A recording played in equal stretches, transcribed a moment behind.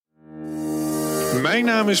Mijn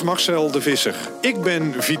naam is Marcel de Visser. Ik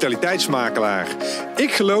ben vitaliteitsmakelaar.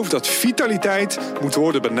 Ik geloof dat vitaliteit moet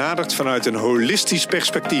worden benaderd vanuit een holistisch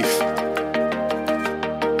perspectief.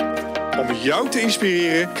 Om jou te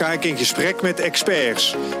inspireren ga ik in gesprek met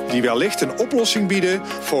experts die wellicht een oplossing bieden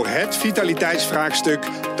voor het vitaliteitsvraagstuk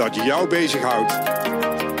dat jou bezighoudt.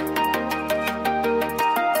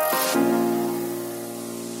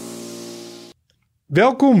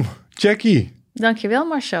 Welkom, Jackie. Dankjewel,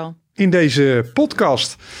 Marcel. In deze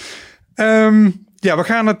podcast. We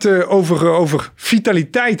gaan het over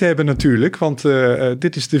vitaliteit hebben natuurlijk. Want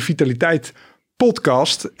dit is de Vitaliteit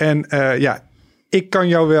podcast. En ik kan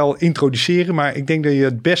jou wel introduceren. Maar ik denk dat je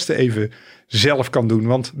het beste even zelf kan doen.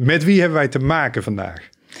 Want met wie hebben wij te maken vandaag?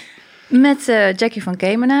 Met Jackie van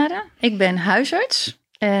Kemenade. Ik ben huisarts.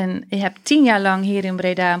 En ik heb 10 jaar lang hier in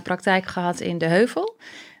Breda een praktijk gehad in De Heuvel.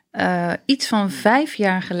 Iets van 5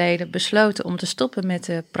 jaar geleden besloten om te stoppen met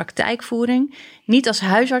de praktijkvoering. Niet als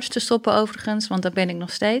huisarts te stoppen overigens, want dat ben ik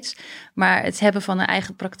nog steeds. Maar het hebben van een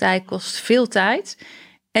eigen praktijk kost veel tijd.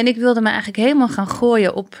 En ik wilde me eigenlijk helemaal gaan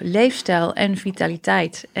gooien op leefstijl en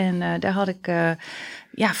vitaliteit. En daar had ik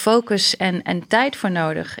focus en tijd voor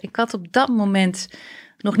nodig. Ik had op dat moment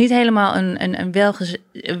nog niet helemaal een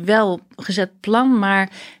welgezet plan, maar in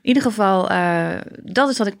ieder geval, dat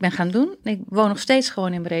is wat ik ben gaan doen. Ik woon nog steeds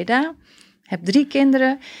gewoon in Breda, heb 3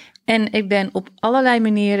 kinderen en ik ben op allerlei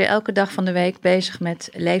manieren elke dag van de week bezig met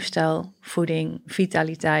leefstijl, voeding,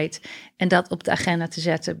 vitaliteit en dat op de agenda te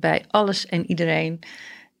zetten bij alles en iedereen.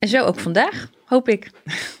 En zo ook vandaag, hoop ik.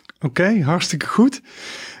 Oké, hartstikke goed.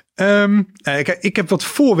 Ik heb wat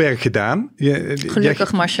voorwerk gedaan.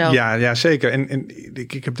 Gelukkig, Marcel. Ja, zeker. En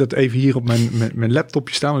ik heb dat even hier op mijn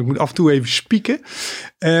laptopje staan. Want ik moet af en toe even spieken.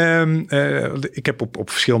 Ik heb op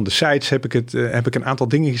verschillende sites heb ik een aantal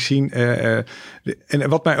dingen gezien. En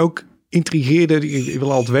wat mij ook intrigeerde, ik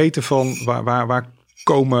wil altijd weten van waar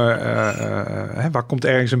komt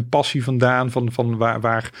ergens een passie vandaan? Van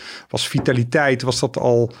waar was vitaliteit?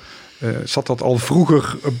 Zat dat al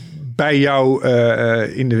vroeger bij jou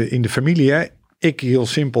in de familie? Hè? Ik heel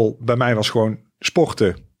simpel, bij mij was gewoon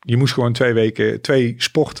sporten. Je moest gewoon 2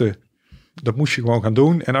 sporten. Dat moest je gewoon gaan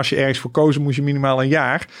doen. En als je ergens voor koos, moest je minimaal een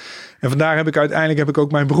jaar. En vandaar heb ik uiteindelijk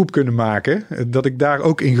ook mijn beroep kunnen maken. Dat ik daar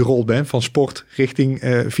ook in gerold ben. Van sport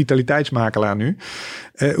richting vitaliteitsmakelaar nu.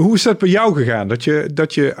 Hoe is dat bij jou gegaan?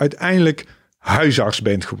 Dat je uiteindelijk huisarts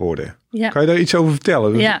bent geworden. Ja. Kan je daar iets over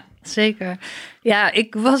vertellen? Ja, zeker. Ja,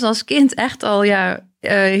 ik was als kind echt al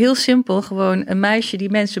heel simpel gewoon een meisje die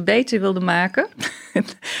mensen beter wilde maken.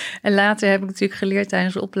 En later heb ik natuurlijk geleerd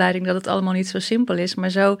tijdens de opleiding dat het allemaal niet zo simpel is. Maar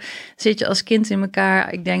zo zit je als kind in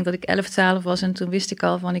elkaar. Ik denk dat ik 11, 12 was en toen wist ik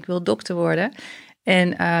al van ik wil dokter worden. En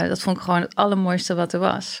dat vond ik gewoon het allermooiste wat er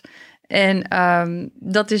was. En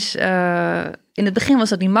dat is, in het begin was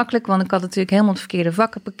dat niet makkelijk, want ik had natuurlijk helemaal het verkeerde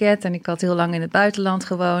vakkenpakket. En ik had heel lang in het buitenland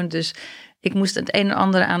gewoond. Dus ik moest het een en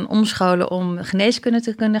ander aan omscholen om geneeskunde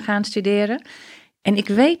te kunnen gaan studeren. En ik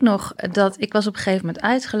weet nog dat ik was op een gegeven moment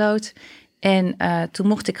uitgeloot. En toen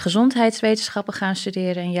mocht ik gezondheidswetenschappen gaan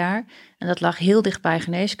studeren 1 jaar. En dat lag heel dicht bij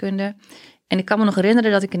geneeskunde. En ik kan me nog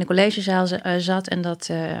herinneren dat ik in de collegezaal zat en dat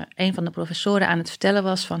een van de professoren aan het vertellen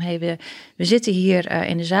was van we zitten hier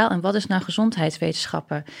in de zaal en wat is nou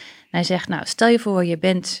gezondheidswetenschappen? En hij zegt, nou stel je voor je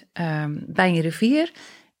bent bij een rivier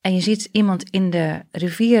en je ziet iemand in de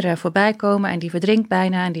rivier voorbij komen en die verdrinkt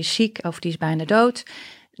bijna en die is ziek of die is bijna dood.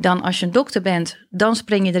 Dan als je een dokter bent, dan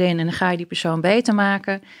spring je erin en dan ga je die persoon beter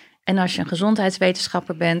maken. En als je een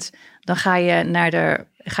gezondheidswetenschapper bent, dan ga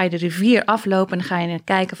je de rivier aflopen en dan ga je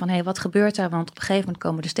kijken van wat gebeurt daar? Want op een gegeven moment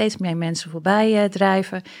komen er steeds meer mensen voorbij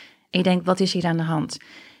drijven. En je denkt, wat is hier aan de hand?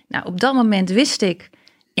 Nou, op dat moment wist ik,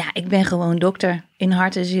 ik ben gewoon dokter in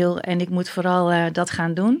hart en ziel en ik moet vooral dat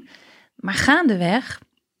gaan doen. Maar gaandeweg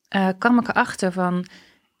kwam ik erachter van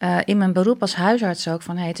in mijn beroep als huisarts ook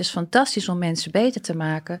van het is fantastisch om mensen beter te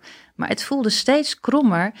maken. Maar het voelde steeds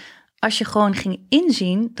krommer als je gewoon ging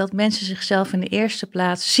inzien dat mensen zichzelf in de eerste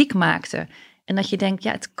plaats ziek maakten. En dat je denkt,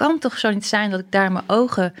 het kan toch zo niet zijn dat ik daar mijn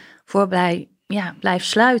ogen voor blijf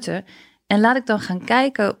sluiten. En laat ik dan gaan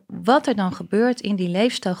kijken wat er dan gebeurt in die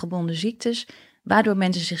leefstijlgebonden ziektes, waardoor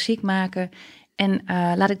mensen zich ziek maken. En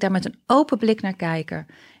laat ik daar met een open blik naar kijken.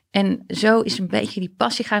 En zo is een beetje die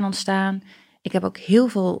passie gaan ontstaan. Ik heb ook heel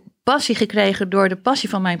veel passie gekregen door de passie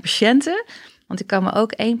van mijn patiënten. Want ik kan me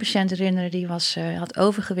ook 1 patiënt herinneren, die had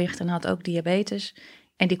overgewicht en had ook diabetes.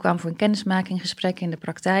 En die kwam voor een kennismakinggesprek in de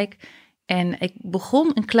praktijk. En ik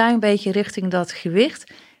begon een klein beetje richting dat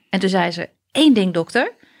gewicht. En toen zei ze, 1 ding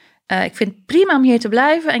dokter, Ik vind het prima om hier te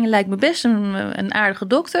blijven en je lijkt me best een aardige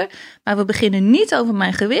dokter. Maar we beginnen niet over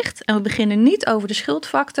mijn gewicht en we beginnen niet over de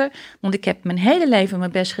schuldfactor. Want ik heb mijn hele leven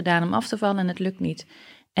mijn best gedaan om af te vallen en het lukt niet.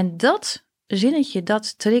 En dat zinnetje,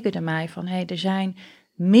 dat triggerde mij van er zijn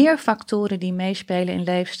meer factoren die meespelen in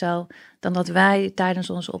leefstijl dan dat wij tijdens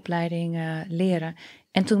onze opleiding leren.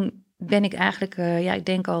 En toen ben ik eigenlijk, ik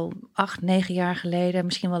denk al 8, 9 jaar geleden,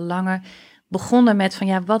 misschien wel langer, begonnen met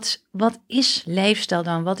van wat is leefstijl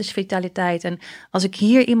dan? Wat is vitaliteit? En als ik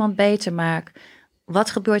hier iemand beter maak,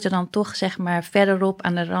 wat gebeurt er dan toch zeg maar verderop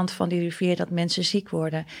aan de rand van die rivier dat mensen ziek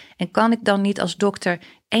worden? En kan ik dan niet als dokter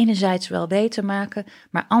enerzijds wel beter maken,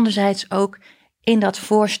 maar anderzijds ook in dat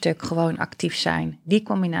voorstuk gewoon actief zijn? Die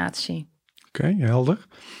combinatie. Oké, helder.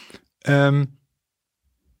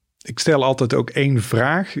 Ik stel altijd ook 1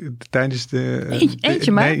 vraag tijdens de...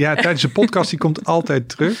 Eentje maar. Tijdens de podcast, die komt altijd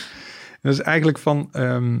terug. En dat is eigenlijk van...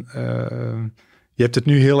 je hebt het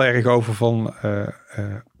nu heel erg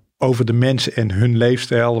over de mensen en hun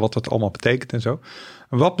leefstijl, wat dat allemaal betekent en zo.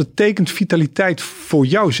 Wat betekent vitaliteit voor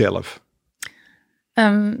jouzelf?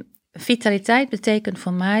 Vitaliteit betekent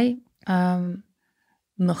voor mij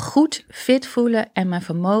me goed fit voelen en mijn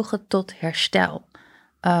vermogen tot herstel.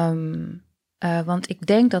 Want ik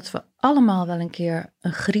denk dat we allemaal wel een keer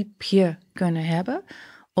een griepje kunnen hebben,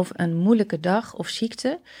 of een moeilijke dag of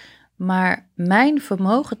ziekte. Maar mijn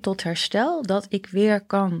vermogen tot herstel, dat ik weer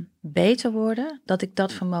kan beter worden, dat ik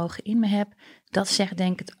dat vermogen in me heb, dat zegt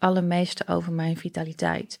denk ik het allermeeste over mijn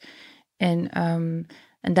vitaliteit. En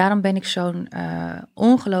daarom ben ik zo'n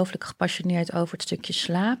ongelooflijk gepassioneerd over het stukje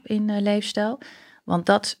slaap in leefstijl. Want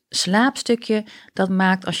dat slaapstukje, dat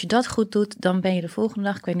maakt, als je dat goed doet, dan ben je de volgende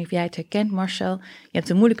dag, ik weet niet of jij het herkent Marcel, je hebt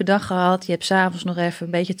een moeilijke dag gehad, je hebt 's avonds nog even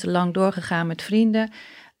een beetje te lang doorgegaan met vrienden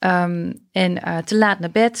en te laat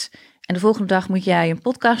naar bed. En de volgende dag moet jij een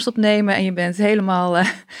podcast opnemen en je bent helemaal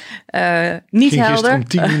niet helder. Ging om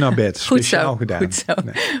 10 uur naar bed, speciaal gedaan.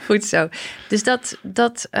 Goed zo. Dus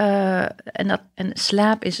en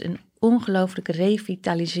slaap is een ongelooflijk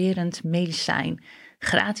revitaliserend medicijn.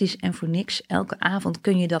 Gratis en voor niks. Elke avond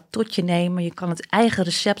kun je dat tot je nemen. Je kan het eigen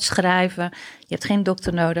recept schrijven. Je hebt geen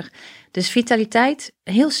dokter nodig. Dus vitaliteit,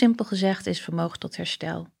 heel simpel gezegd, is vermogen tot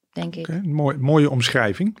herstel, denk ik. Mooie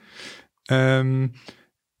omschrijving.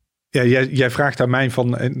 Jij vraagt aan mij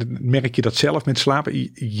van, merk je dat zelf met slapen?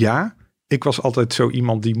 Ja, ik was altijd zo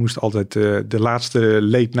iemand die moest altijd de laatste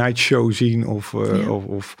late night show zien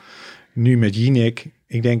of nu met Jinek.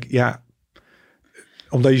 Ik denk,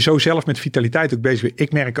 omdat je zo zelf met vitaliteit ook bezig bent.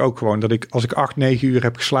 Ik merk ook gewoon dat ik, als ik 8, 9 uur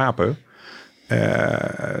heb geslapen,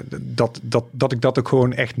 dat ik dat ook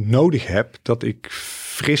gewoon echt nodig heb. Dat ik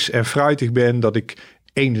fris en fruitig ben, dat ik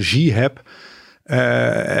energie heb.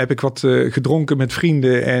 Heb ik wat gedronken met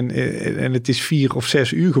vrienden en het is 4 of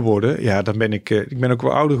 6 uur geworden. Ja, dan ben ik ben ook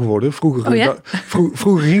wel ouder geworden.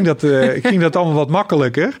 Vroeger ging dat allemaal wat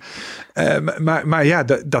makkelijker. Maar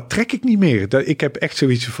dat trek ik niet meer. Ik heb echt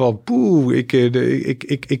zoiets van,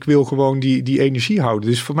 ik wil gewoon die energie houden.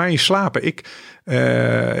 Dus voor mij is slapen.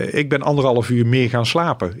 Ik ben 1,5 uur meer gaan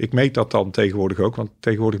slapen. Ik meet dat dan tegenwoordig ook. Want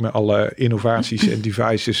tegenwoordig met alle innovaties en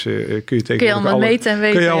devices kun je tegenwoordig allemaal meten en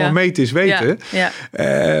weten. Kun je allemaal meten is weten. Ja.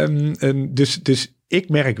 Dus ik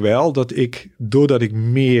merk wel dat doordat ik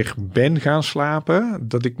meer ben gaan slapen,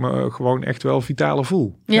 dat ik me gewoon echt wel vitaler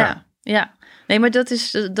voel. Ja. Nee, maar dat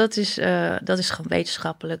is gewoon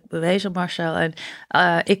wetenschappelijk bewezen, Marcel. En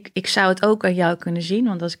ik zou het ook aan jou kunnen zien,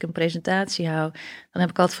 want als ik een presentatie hou, dan heb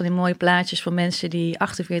ik altijd van die mooie plaatjes van mensen die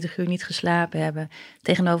 48 uur niet geslapen hebben,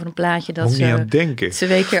 tegenover een plaatje dat ze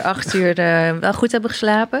 2 keer 8 uur wel goed hebben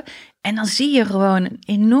geslapen. En dan zie je gewoon een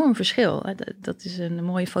enorm verschil. Dat is een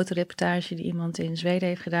mooie fotoreportage die iemand in Zweden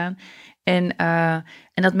heeft gedaan. En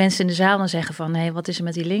dat mensen in de zaal dan zeggen van, wat is er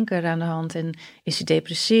met die linker aan de hand? En is hij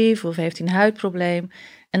depressief of heeft hij een huidprobleem?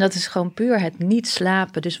 En dat is gewoon puur het niet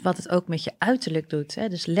slapen. Dus wat het ook met je uiterlijk doet. Hè?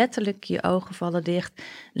 Dus letterlijk je ogen vallen dicht.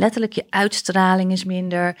 Letterlijk je uitstraling is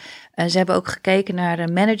minder. Ze hebben ook gekeken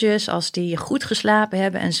naar managers. Als die goed geslapen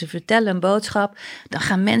hebben en ze vertellen een boodschap, dan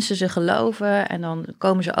gaan mensen ze geloven. En dan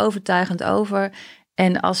komen ze overtuigend over.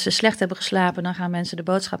 En als ze slecht hebben geslapen, dan gaan mensen de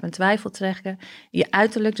boodschap in twijfel trekken. Je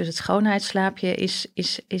uiterlijk, dus het schoonheidsslaapje,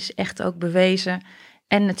 is echt ook bewezen.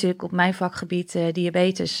 En natuurlijk op mijn vakgebied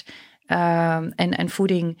diabetes en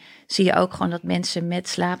voeding zie je ook gewoon dat mensen met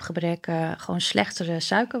slaapgebrek gewoon slechtere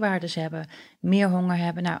suikerwaardes hebben. Meer honger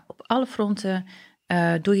hebben. Nou, op alle fronten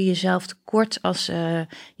doe je jezelf tekort als je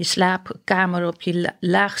slaapkamer op je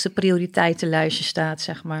laagste prioriteitenlijstje staat,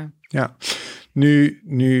 zeg maar. Ja. Nu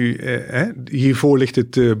hiervoor ligt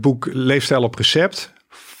het boek Leefstijl op recept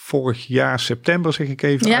vorig jaar september, zeg ik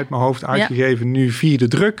even uit mijn hoofd, uitgegeven. Nu 4e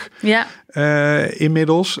druk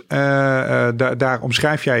inmiddels. Daar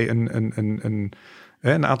omschrijf jij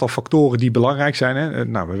een aantal factoren die belangrijk zijn. Hè?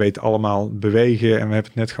 Nou, we weten allemaal bewegen en we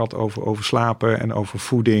hebben het net gehad over slapen en over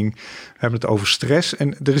voeding. We hebben het over stress.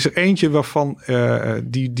 En er is er eentje waarvan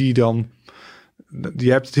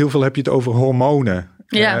heel veel heb je het over hormonen.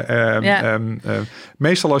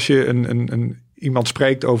 Meestal als je iemand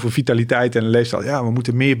spreekt over vitaliteit en leest al, we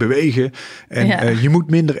moeten meer bewegen en je moet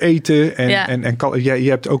minder eten. Je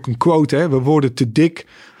hebt ook een quote, hè? We worden te dik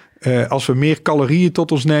als we meer calorieën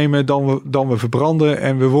tot ons nemen dan we verbranden.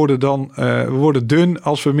 En we worden dun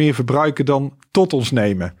als we meer verbruiken dan tot ons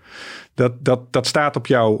nemen. Dat staat op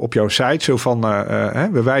jouw site, zo van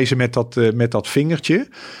we wijzen met dat vingertje.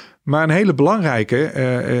 Maar een hele belangrijke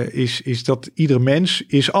is dat ieder mens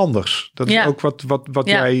is anders. Dat is ook wat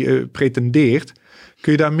jij pretendeert.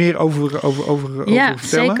 Kun je daar meer over vertellen?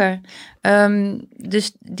 Zeker.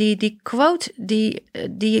 Dus die quote,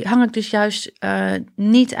 die hang ik dus juist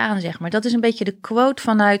niet aan, zeg maar. Dat is een beetje de quote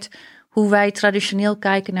vanuit hoe wij traditioneel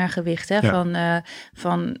kijken naar gewicht. Hè?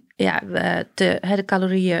 De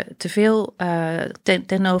calorieën te veel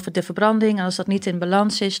tegenover de verbranding. En als dat niet in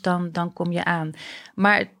balans is, dan kom je aan.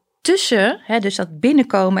 Maar tussen, dus dat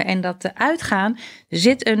binnenkomen en dat uitgaan,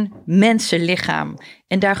 zit een mensenlichaam.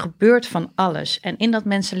 En daar gebeurt van alles. En in dat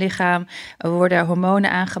mensenlichaam worden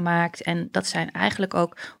hormonen aangemaakt. En dat zijn eigenlijk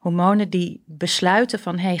ook hormonen die besluiten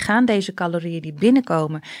van, gaan deze calorieën die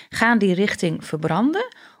binnenkomen, gaan die richting verbranden?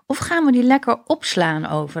 Of gaan we die lekker opslaan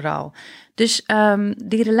overal? Dus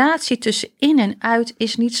die relatie tussen in en uit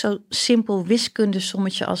is niet zo simpel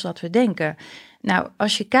wiskundesommetje als wat we denken. Nou,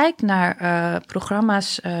 als je kijkt naar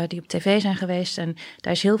programma's die op tv zijn geweest, en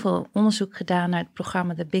daar is heel veel onderzoek gedaan naar het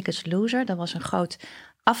programma The Biggest Loser. Dat was een groot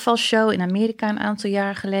afvalshow in Amerika een aantal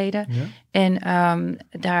jaar geleden. Ja. En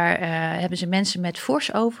daar hebben ze mensen met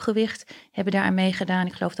fors overgewicht hebben daar aan meegedaan.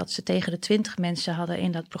 Ik geloof dat ze tegen de 20 mensen hadden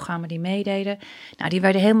in dat programma die meededen. Nou, die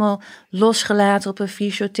werden helemaal losgelaten op een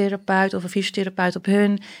fysiotherapeut of een fysiotherapeut op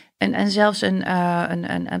hun. En zelfs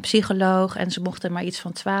een psycholoog. En ze mochten maar iets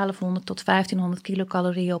van 1200 tot 1500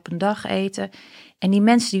 kilocalorieën op een dag eten. En die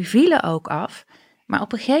mensen die vielen ook af. Maar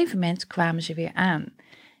op een gegeven moment kwamen ze weer aan.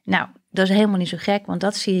 Nou, dat is helemaal niet zo gek, want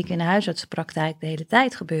dat zie ik in de huisartsenpraktijk de hele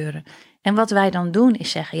tijd gebeuren. En wat wij dan doen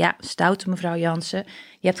is zeggen, stoute mevrouw Jansen,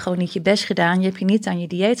 je hebt gewoon niet je best gedaan, je hebt je niet aan je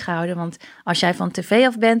dieet gehouden, want als jij van tv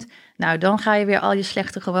af bent, nou dan ga je weer al je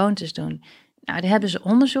slechte gewoontes doen. Nou, daar hebben ze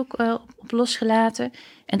onderzoek op losgelaten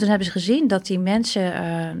en toen hebben ze gezien dat die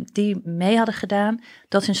mensen die mee hadden gedaan,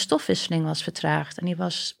 dat hun stofwisseling was vertraagd. En die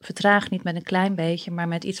was vertraagd niet met een klein beetje, maar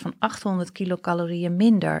met iets van 800 kilocalorieën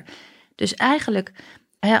minder. Dus eigenlijk,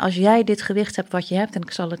 als jij dit gewicht hebt wat je hebt, en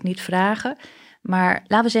ik zal het niet vragen, maar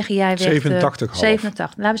laten we zeggen, jij weegt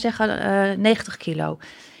 87, laten we zeggen 90 kilo.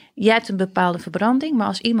 Jij hebt een bepaalde verbranding, maar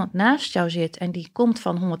als iemand naast jou zit en die komt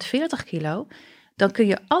van 140 kilo, dan kun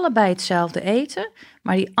je allebei hetzelfde eten,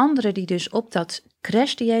 maar die andere die dus op dat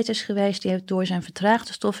crashdieet is geweest, die heeft door zijn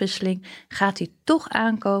vertraagde stofwisseling, gaat die toch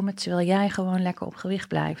aankomen, terwijl jij gewoon lekker op gewicht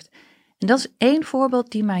blijft. En dat is één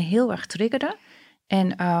voorbeeld die mij heel erg triggerde.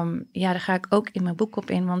 En daar ga ik ook in mijn boek op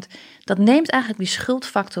in, want dat neemt eigenlijk die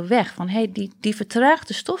schuldfactor weg. Van die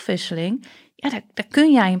vertraagde stofwisseling, daar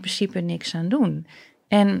kun jij in principe niks aan doen.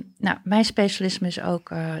 En nou, mijn specialisme is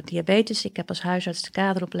ook diabetes. Ik heb als huisarts de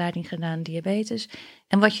kaderopleiding gedaan diabetes.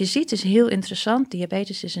 En wat je ziet is heel interessant.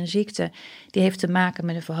 Diabetes is een ziekte die heeft te maken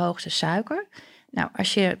met een verhoogde suiker. Nou,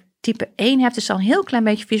 als je type 1 hebt, is al een heel klein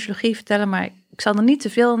beetje fysiologie vertellen, maar ik zal er niet te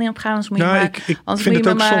veel in op gaan. Ik vind het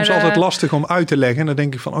ook soms altijd lastig om uit te leggen. En dan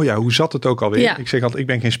denk ik van, hoe zat het ook alweer? Ja. Ik zeg altijd, ik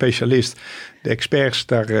ben geen specialist. De experts,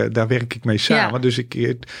 daar werk ik mee samen. Ja. Dus ik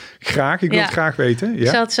wil het graag weten.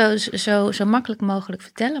 Ja. Ik zal het zo makkelijk mogelijk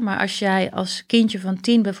vertellen. Maar als jij als kindje van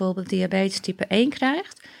 10 bijvoorbeeld diabetes type 1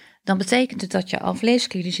 krijgt, dan betekent het dat je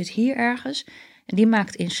alvleesklier, die zit hier ergens, en die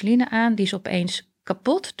maakt insuline aan. Die is opeens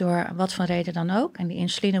kapot door wat voor reden dan ook. En die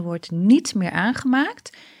insuline wordt niet meer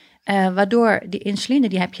aangemaakt. Waardoor die insuline,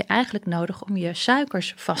 die heb je eigenlijk nodig om je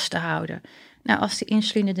suikers vast te houden. Nou, als die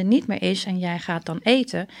insuline er niet meer is en jij gaat dan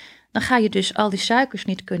eten, dan ga je dus al die suikers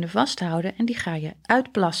niet kunnen vasthouden en die ga je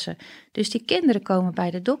uitplassen. Dus die kinderen komen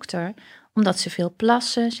bij de dokter omdat ze veel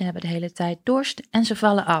plassen, ze hebben de hele tijd dorst en ze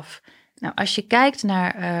vallen af. Nou, als je kijkt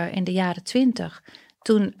naar in de jaren 20,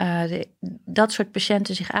 toen dat soort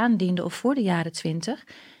patiënten zich aandienden of voor de jaren 20,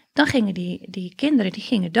 dan gingen die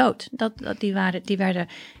kinderen dood. Die werden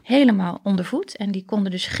helemaal ondervoed en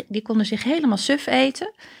die konden zich helemaal suf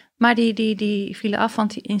eten, maar die vielen af,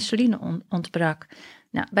 want die insuline ontbrak.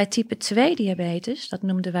 Nou, bij type 2 diabetes, dat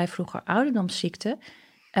noemden wij vroeger ouderdomsziekte,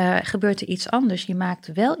 gebeurt er iets anders. Je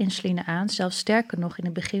maakt wel insuline aan, zelfs sterker nog in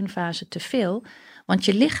de beginfase te veel. Want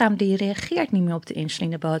je lichaam die reageert niet meer op de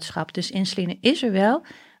insulineboodschap. Dus insuline is er wel,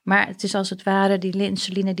 maar het is als het ware, die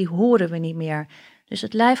insuline die horen we niet meer. Dus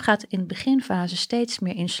het lijf gaat in de beginfase steeds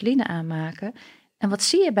meer insuline aanmaken. En wat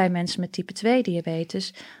zie je bij mensen met type 2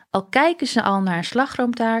 diabetes? Al kijken ze al naar een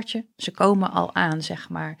slagroomtaartje, ze komen al aan, zeg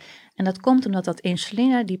maar. En dat komt omdat dat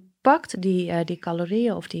insuline, die pakt die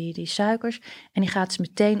calorieën of die suikers en die gaat ze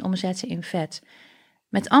meteen omzetten in vet.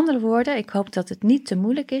 Met andere woorden, ik hoop dat het niet te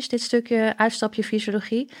moeilijk is, dit stukje uitstapje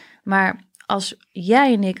fysiologie. Maar als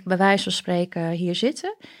jij en ik bij wijze van spreken hier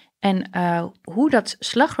zitten en hoe dat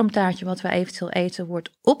slagroomtaartje wat we eventueel eten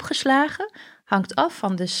wordt opgeslagen, hangt af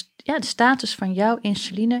van de status van jouw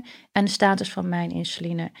insuline en de status van mijn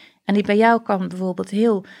insuline. En die bij jou kan bijvoorbeeld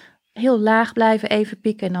heel laag blijven, even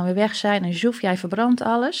pieken en dan weer weg zijn. En zoef, jij verbrandt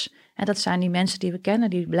alles. En dat zijn die mensen die we kennen,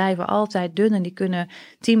 die blijven altijd dun en die kunnen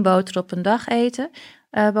 10 boterhammen op een dag eten,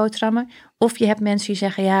 boterhammen. Of je hebt mensen die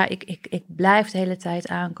zeggen, ja, ik blijf de hele tijd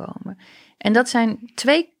aankomen. En dat zijn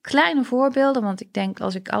 2 kleine voorbeelden, want ik denk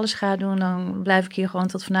als ik alles ga doen, dan blijf ik hier gewoon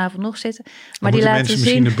tot vanavond nog zitten. Maar die laten mensen zien,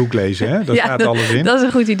 misschien het boek lezen, hè? Daar staat alles in. Dat is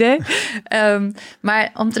een goed idee.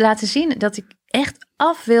 Maar om te laten zien dat ik echt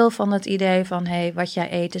af wil van het idee van, hey, wat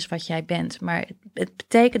jij eet is wat jij bent. Maar het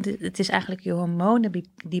betekent, het is eigenlijk je hormonen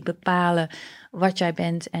die bepalen wat jij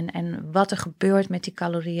bent en wat er gebeurt met die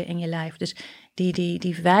calorieën in je lijf. Dus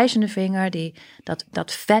die wijzende vinger,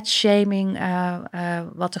 dat fatshaming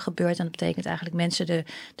wat er gebeurt. En dat betekent eigenlijk mensen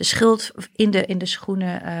de schuld in de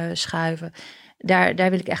schoenen schuiven. Daar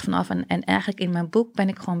wil ik echt van af. En eigenlijk in mijn boek ben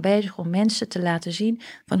ik gewoon bezig om mensen te laten zien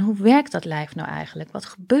van hoe werkt dat lijf nou eigenlijk? Wat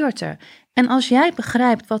gebeurt er? En als jij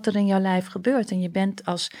begrijpt wat er in jouw lijf gebeurt en je bent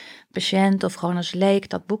als patiënt of gewoon als leek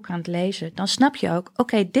dat boek aan het lezen, dan snap je ook,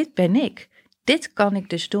 oké, dit ben ik. Dit kan ik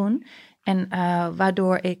dus doen. En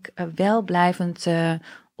waardoor ik wel blijvend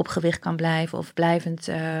op gewicht kan blijven of blijvend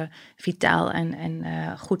vitaal en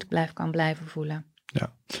goed kan blijven voelen.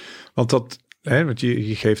 Ja, want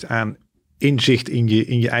je geeft aan inzicht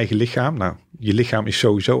in je eigen lichaam. Nou, je lichaam is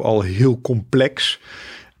sowieso al heel complex.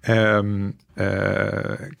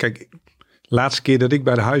 Kijk, laatste keer dat ik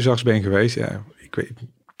bij de huisarts ben geweest, ik weet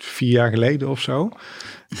 4 jaar geleden of zo.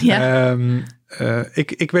 Ja.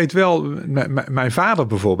 Ik weet wel, mijn vader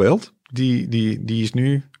bijvoorbeeld, die is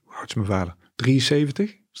nu, hoe oud is mijn vader?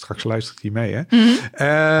 73? Straks luistert hij mee, hè?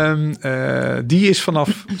 Mm-hmm. Die is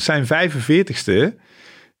vanaf zijn 45ste.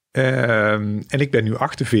 En ik ben nu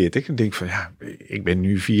 48 en denk van ik ben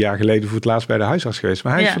nu 4 jaar geleden voor het laatst bij de huisarts geweest.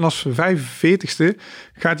 Maar hij is vanaf zijn 45ste,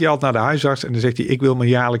 gaat hij altijd naar de huisarts en dan zegt hij, ik wil mijn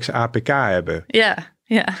jaarlijkse APK hebben. Ja.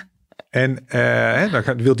 En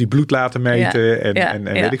dan wil hij bloed laten meten en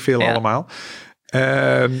weet ik veel allemaal.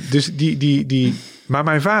 Dus maar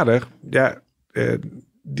mijn vader,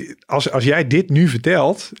 als jij dit nu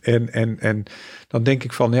vertelt en dan denk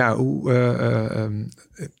ik van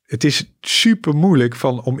het is super moeilijk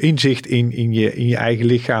om inzicht in je eigen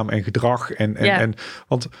lichaam en gedrag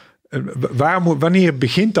want wanneer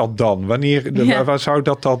begint dat dan? Waar zou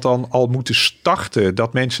dat dan al moeten starten?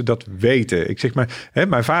 Dat mensen dat weten. Ik zeg maar,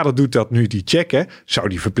 mijn vader doet dat nu, die checken. Zou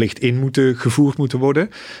die verplicht gevoerd moeten worden?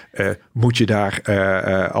 Moet je daar,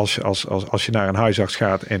 als je naar een huisarts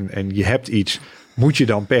gaat en je hebt iets, moet je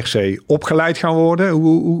dan per se opgeleid gaan worden?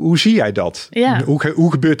 Hoe zie jij dat? Ja.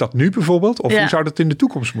 Hoe gebeurt dat nu bijvoorbeeld? Of hoe zou dat in de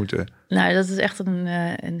toekomst moeten? Nou, dat is echt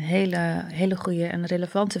een hele goede en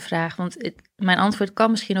relevante vraag. Want mijn antwoord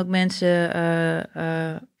kan misschien ook mensen...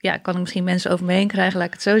 kan ik misschien mensen over me heen krijgen, laat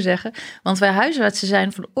ik het zo zeggen. Want wij huisartsen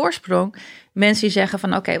zijn van oorsprong mensen die zeggen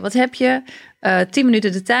van oké, wat heb je? 10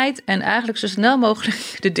 minuten de tijd en eigenlijk zo snel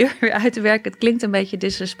mogelijk de deur weer uit te werken. Het klinkt een beetje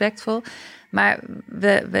disrespectvol. Maar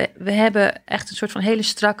we hebben echt een soort van hele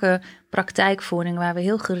strakke praktijkvoering, waar we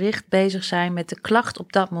heel gericht bezig zijn met de klacht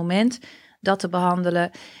op dat moment, dat te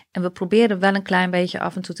behandelen. En we proberen wel een klein beetje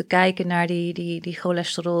af en toe te kijken naar die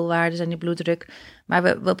cholesterolwaardes en die bloeddruk.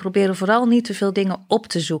 Maar we proberen vooral niet te veel dingen op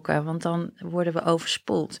te zoeken, want dan worden we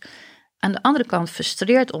overspoeld. Aan de andere kant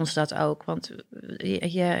frustreert ons dat ook, want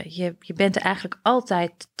je bent er eigenlijk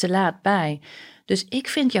altijd te laat bij. Dus ik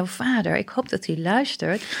vind jouw vader, ik hoop dat hij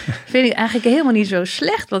luistert, vind ik eigenlijk helemaal niet zo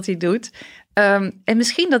slecht wat hij doet. En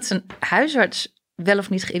misschien dat zijn huisarts wel of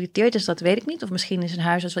niet geïrriteerd is, dat weet ik niet. Of misschien is een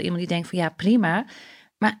huisarts wel iemand die denkt van ja, prima.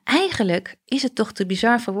 Maar eigenlijk is het toch te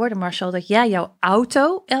bizar voor woorden, Marcel, dat jij jouw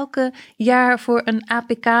auto elke jaar voor een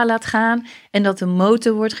APK laat gaan en dat de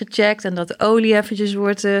motor wordt gecheckt en dat de olie eventjes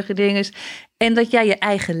wordt gedingest en dat jij je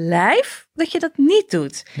eigen lijf, dat je dat niet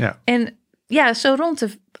doet. Ja. En zo rond de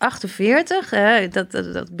 48,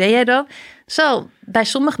 dat ben jij dan, zal bij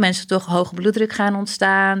sommige mensen toch hoge bloeddruk gaan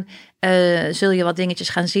ontstaan. Zul je wat dingetjes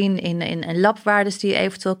gaan zien in labwaardes die je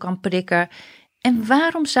eventueel kan prikken. En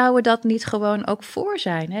waarom zou er dat niet gewoon ook voor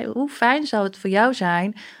zijn? Hè? Hoe fijn zou het voor jou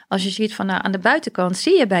zijn als je ziet van aan de buitenkant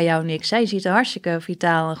zie je bij jou niks. Hè? Je ziet er hartstikke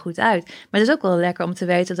vitaal en goed uit. Maar het is ook wel lekker om te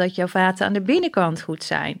weten dat jouw vaten aan de binnenkant goed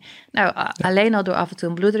zijn. Nou, alleen al door af en toe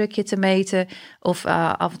een bloeddrukje te meten of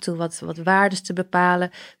af en toe wat waardes te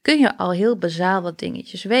bepalen, kun je al heel bazaal wat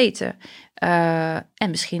dingetjes weten. En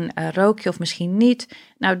misschien rook je of misschien niet.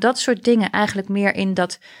 Nou, dat soort dingen eigenlijk meer in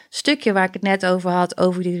dat stukje waar ik het net over had,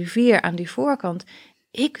 over die rivier aan die voorkant.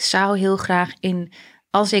 Ik zou heel graag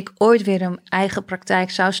als ik ooit weer een eigen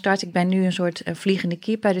praktijk zou starten. Ik ben nu een soort vliegende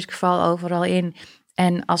kiep, dus ik val overal in.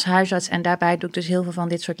 En als huisarts, en daarbij doe ik dus heel veel van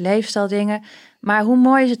dit soort leefstijldingen. Maar hoe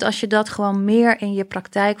mooi is het als je dat gewoon meer in je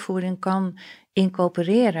praktijkvoering kan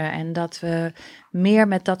incorporeren. En dat we meer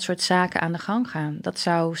met dat soort zaken aan de gang gaan. Dat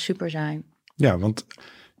zou super zijn. Ja, want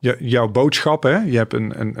jouw boodschap, hè? Je hebt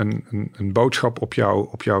een boodschap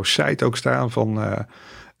op jouw site ook staan van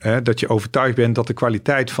dat je overtuigd bent dat de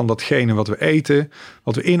kwaliteit van datgene wat we eten,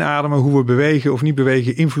 wat we inademen, hoe we bewegen of niet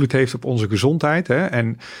bewegen, invloed heeft op onze gezondheid. Hè?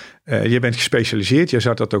 En je bent gespecialiseerd. Je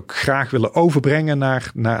zou dat ook graag willen overbrengen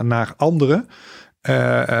naar anderen.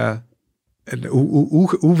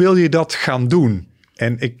 Hoe wil je dat gaan doen?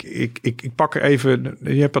 En ik pak er even,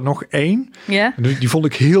 je hebt er nog één. Ja. Die vond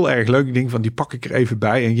ik heel erg leuk. Ik denk van die pak ik er even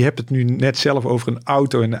bij. En je hebt het nu net zelf over een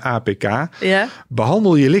auto en een APK. Ja.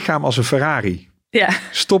 Behandel je lichaam als een Ferrari. Ja.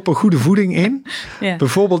 Stop er goede voeding in. Ja.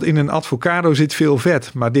 Bijvoorbeeld in een avocado zit veel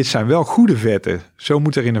vet. Maar dit zijn wel goede vetten. Zo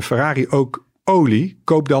moet er in een Ferrari ook olie.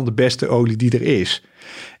 Koop dan de beste olie die er is.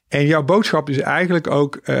 En jouw boodschap is eigenlijk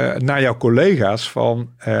ook naar jouw collega's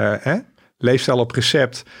van leefstijl op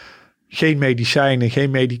recept. Geen medicijnen,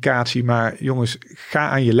 geen medicatie, maar jongens, ga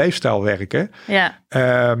aan je leefstijl werken. Ja.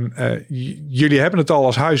 Jullie hebben het al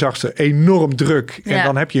als huisartsen enorm druk. En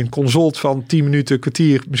dan heb je een consult van 10 minuten,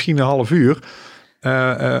 kwartier, misschien een half uur.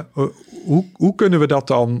 Hoe kunnen we dat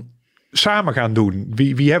dan samen gaan doen?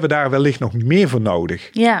 Wie hebben daar wellicht nog meer voor nodig?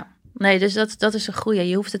 Ja, nee, dus dat is een goeie.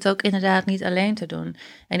 Je hoeft het ook inderdaad niet alleen te doen.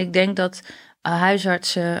 En ik denk dat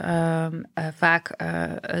huisartsen vaak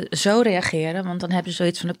zo reageren, want dan hebben ze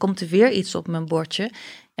zoiets van, er komt er weer iets op mijn bordje.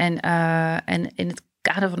 En in het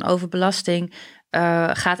kader van overbelasting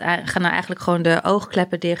gaan nou eigenlijk gewoon de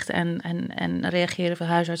oogkleppen dicht en reageren van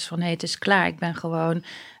huisartsen van, het is klaar,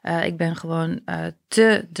 ik ben gewoon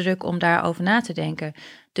te druk om daarover na te denken.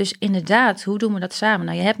 Dus inderdaad, hoe doen we dat samen?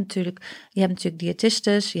 Nou, je hebt natuurlijk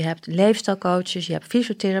diëtistes, je hebt leefstijlcoaches, je hebt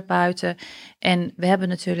fysiotherapeuten. En we hebben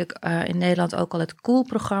natuurlijk in Nederland ook al het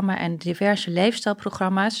Cool-programma en diverse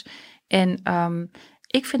leefstijlprogramma's. En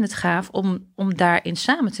ik vind het gaaf om daarin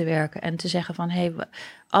samen te werken en te zeggen van,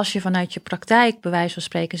 als je vanuit je praktijk bij wijze van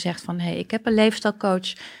spreken zegt van, ik heb een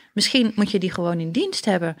leefstijlcoach, misschien moet je die gewoon in dienst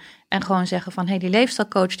hebben en gewoon zeggen van, die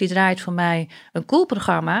leefstijlcoach die draait voor mij een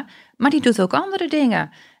Cool-programma, maar die doet ook andere dingen.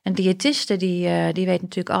 Een diëtiste die weet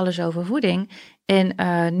natuurlijk alles over voeding. En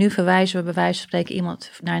nu verwijzen we bij wijze van spreken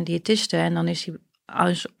iemand naar een diëtiste en dan is hij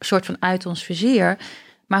een soort van uit ons vizier.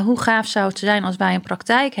 Maar hoe gaaf zou het zijn als wij een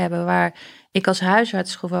praktijk hebben waar ik als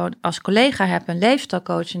huisarts gewoon als collega heb een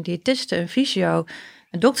leefstijlcoach, een diëtiste, een fysio,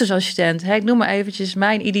 een doktersassistent. Ik noem maar eventjes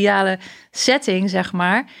mijn ideale setting, zeg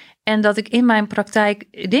maar. En dat ik in mijn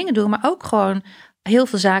praktijk dingen doe, maar ook gewoon heel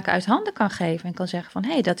veel zaken uit handen kan geven. En kan zeggen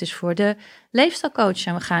van, dat is voor de leefstijlcoach.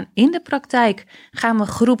 En we gaan in de praktijk,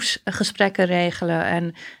 groepsgesprekken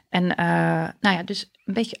regelen. Dus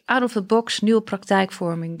een beetje out of the box, nieuwe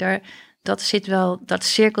praktijkvorming. Dat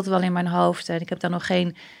cirkelt wel in mijn hoofd. En ik heb daar nog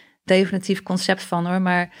geen definitief concept van hoor.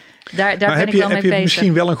 Maar daar ben ik wel mee bezig. Heb je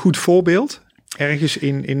misschien wel een goed voorbeeld? Ergens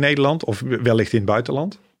in Nederland of wellicht in het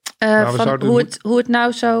buitenland? Van hoe het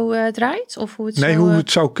nou zo draait? Of hoe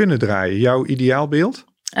het zou kunnen draaien. Jouw ideaalbeeld?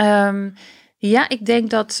 Ja, ik denk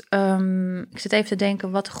dat, ik zit even te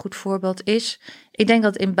denken wat een goed voorbeeld is. Ik denk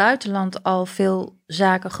dat in het buitenland al veel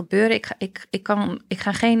zaken gebeuren. Ik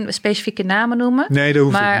ga geen specifieke namen noemen. Nee, dat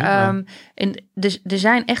hoeft niet. Er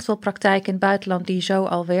zijn echt wel praktijken in het buitenland die zo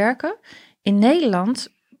al werken. In Nederland,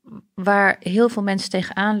 waar heel veel mensen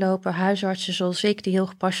tegenaan lopen, huisartsen zoals ik, die heel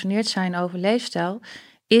gepassioneerd zijn over leefstijl,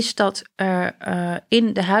 is dat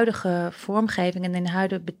in de huidige vormgeving en in de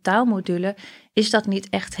huidige betaalmodule is dat niet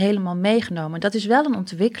echt helemaal meegenomen. Dat is wel een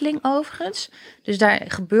ontwikkeling overigens, dus daar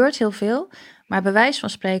gebeurt heel veel. Maar bij wijze van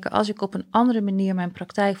spreken, als ik op een andere manier mijn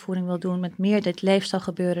praktijkvoering wil doen met meer dit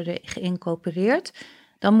leefstijlgebeuren er geïncorporeerd,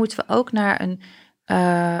 dan moeten we ook naar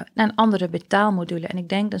een andere betaalmodule. En ik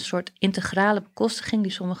denk een soort integrale bekostiging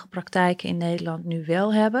die sommige praktijken in Nederland nu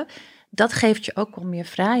wel hebben. dat geeft je ook wel meer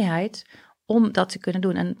vrijheid om dat te kunnen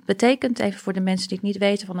doen. En het betekent, even voor de mensen die het niet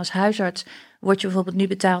weten, van als huisarts word je bijvoorbeeld nu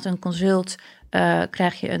betaald een consult,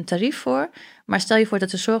 krijg je een tarief voor. Maar stel je voor dat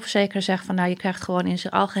de zorgverzekeraar zegt van, nou, je krijgt gewoon in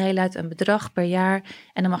zijn algeheelheid een bedrag per jaar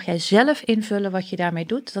en dan mag jij zelf invullen wat je daarmee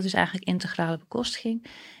doet. Dat is eigenlijk integrale bekostiging.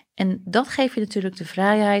 En dat geeft je natuurlijk de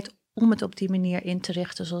vrijheid om het op die manier in te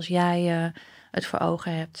richten zoals jij het voor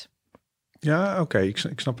ogen hebt. Ja, oké. Ik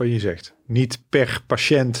snap wat je zegt. Niet per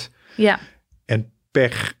patiënt en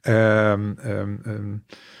per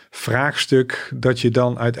vraagstuk dat je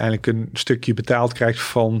dan uiteindelijk een stukje betaald krijgt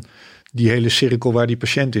van die hele cirkel waar die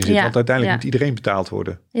patiënt in zit. Want uiteindelijk moet iedereen betaald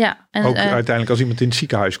worden. Ja, en ook uiteindelijk als iemand in het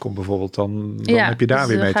ziekenhuis komt bijvoorbeeld, dan heb je daar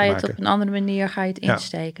weer mee te maken. Dan ga je het op een andere manier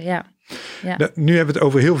insteken. Ja. Nu hebben we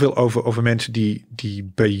het heel veel over mensen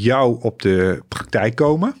die bij jou op de praktijk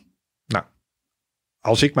komen. Nou,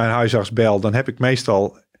 als ik mijn huisarts bel, dan heb ik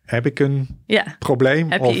meestal een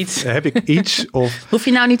probleem. Heb ik iets? Of hoef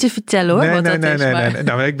je nou niet te vertellen hoor. Nee.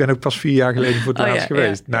 Nou, ik ben ook pas 4 jaar geleden voor het laatst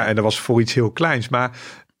geweest. Nou, en dat was voor iets heel kleins. Maar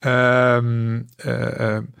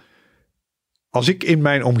als ik in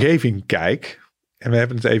mijn omgeving kijk, en we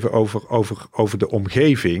hebben het even over de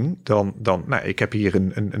omgeving, dan ik heb hier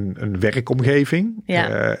een werkomgeving.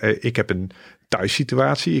 Ja. Ik heb een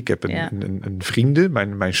thuissituatie. Ik heb een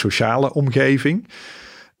vrienden, mijn sociale omgeving.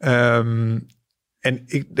 En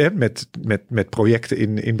ik met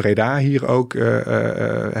projecten in Breda hier ook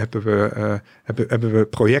hebben we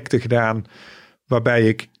projecten gedaan waarbij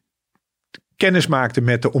ik kennis maakte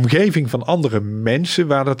met de omgeving van andere mensen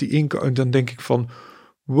waar dat die in. Dan denk ik van,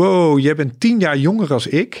 wow, jij bent 10 jaar jonger als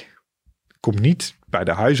ik. Kom niet bij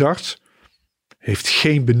de huisarts. Heeft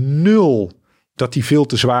geen benul dat die veel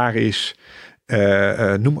te zwaar is.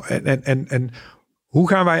 En hoe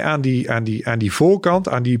gaan wij aan die voorkant,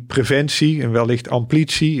 aan die preventie en wellicht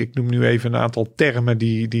amplitie. Ik noem nu even een aantal termen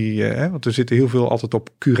want er zitten heel veel altijd op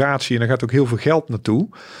curatie en daar gaat ook heel veel geld naartoe.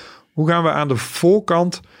 Hoe gaan we aan de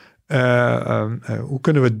voorkant, hoe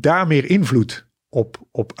kunnen we daar meer invloed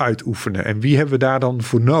op uitoefenen? En wie hebben we daar dan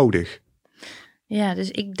voor nodig? Ja,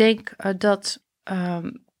 dus ik denk dat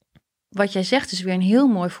wat jij zegt is weer een heel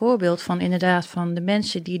mooi voorbeeld van inderdaad van de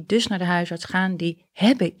mensen die dus naar de huisarts gaan, die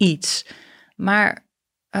hebben iets. Maar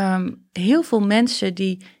heel veel mensen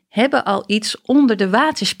die hebben al iets onder de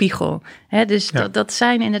waterspiegel. Dus dat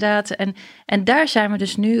zijn inderdaad. En daar zijn we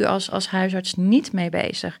dus nu als huisarts niet mee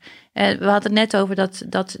bezig. We hadden het net over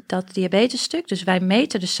dat diabetesstuk. Dus wij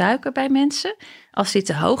meten de suiker bij mensen. Als die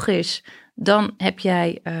te hoog is, dan heb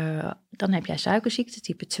jij suikerziekte.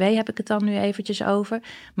 Type 2 heb ik het dan nu eventjes over.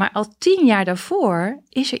 Maar al 10 jaar daarvoor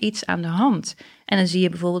is er iets aan de hand. En dan zie je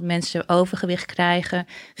bijvoorbeeld mensen overgewicht krijgen.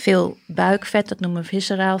 Veel buikvet, dat noemen we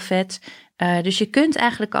visceraal vet. Dus je kunt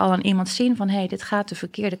eigenlijk al aan iemand zien van, hey, dit gaat de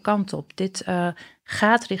verkeerde kant op. Dit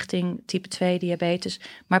gaat richting type 2 diabetes.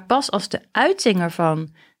 Maar pas als de uiting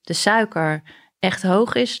ervan, de suiker, echt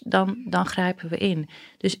hoog is, dan grijpen we in.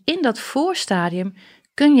 Dus in dat voorstadium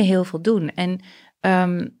kun je heel veel doen. En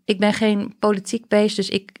ik ben geen politiek beest, dus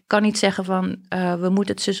ik kan niet zeggen van we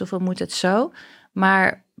moeten het zus of we moeten het zo.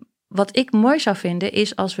 Maar wat ik mooi zou vinden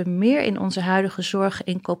is als we meer in onze huidige zorg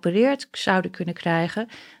geïncorporeerd zouden kunnen krijgen,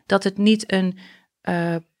 dat het niet een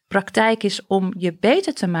praktijk is om je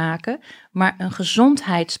beter te maken, maar een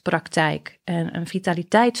gezondheidspraktijk en een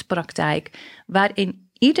vitaliteitspraktijk, waarin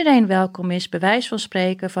iedereen welkom is, bij wijze van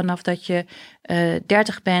spreken, vanaf dat je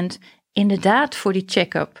 30 bent, inderdaad voor die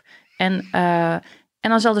check-up. En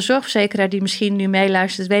dan zal de zorgverzekeraar die misschien nu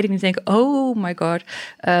meeluistert, weet ik niet, denken, oh my god,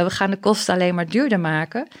 we gaan de kosten alleen maar duurder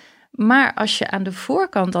maken. Maar als je aan de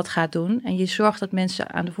voorkant dat gaat doen en je zorgt dat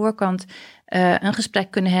mensen aan de voorkant een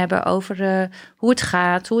gesprek kunnen hebben over hoe het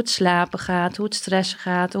gaat, hoe het slapen gaat, hoe het stressen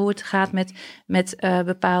gaat, hoe het gaat met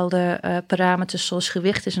bepaalde parameters zoals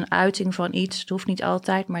gewicht is een uiting van iets. Het hoeft niet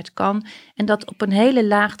altijd, maar het kan. En dat op een hele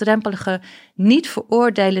laagdrempelige, niet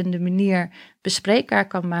veroordelende manier bespreekbaar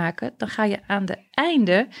kan maken, dan ga je aan het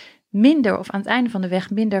einde van de weg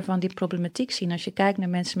minder van die problematiek zien. Als je kijkt naar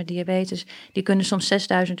mensen met diabetes, die kunnen soms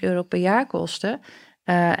 €6.000 per jaar kosten.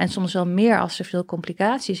 En soms wel meer als ze veel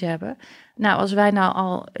complicaties hebben. Nou, als wij nou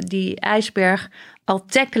al die ijsberg al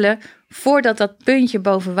tackelen voordat dat puntje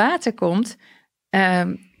boven water komt,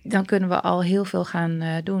 dan kunnen we al heel veel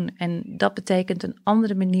gaan doen. En dat betekent een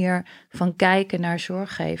andere manier van kijken naar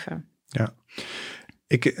zorg geven. Ja.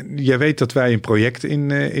 Jij weet dat wij een project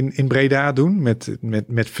in Breda doen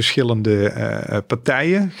met verschillende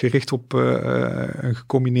partijen, gericht op een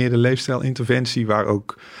gecombineerde leefstijlinterventie, waar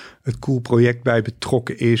ook het Cool project bij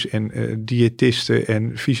betrokken is en diëtisten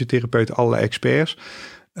en fysiotherapeuten, allerlei experts.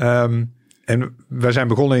 En we zijn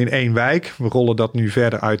begonnen in 1 wijk. We rollen dat nu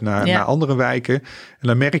verder uit naar andere wijken. En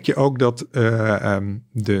dan merk je ook dat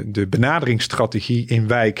de benaderingsstrategie in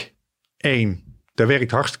wijk 1, dat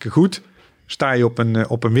werkt hartstikke goed. Sta je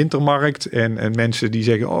op een wintermarkt en mensen die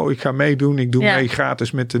zeggen, ik ga meedoen. Ik doe mee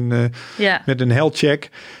gratis met een health check.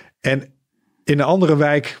 En in een andere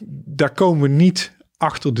wijk, daar komen we niet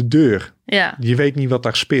achter de deur. Ja. Je weet niet wat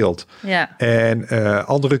daar speelt. Ja. En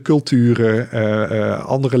andere culturen,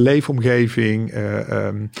 andere leefomgeving.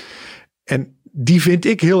 En die vind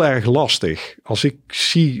ik heel erg lastig. Als ik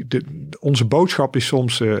zie, onze boodschap is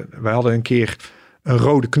soms, wij hadden een keer een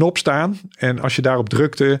rode knop staan. En als je daarop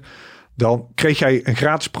drukte, dan kreeg jij een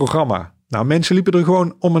gratis programma. Nou, mensen liepen er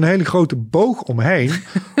gewoon om een hele grote boog omheen.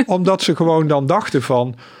 Omdat ze gewoon dan dachten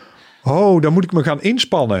van, dan moet ik me gaan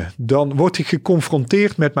inspannen. Dan word ik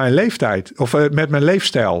geconfronteerd met mijn leeftijd of met mijn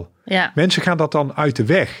leefstijl. Ja. Mensen gaan dat dan uit de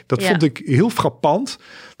weg. Dat vond ik heel frappant.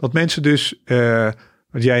 Dat mensen dus,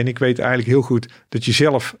 want jij en ik weten eigenlijk heel goed dat je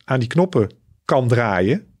zelf aan die knoppen kan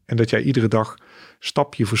draaien. En dat jij iedere dag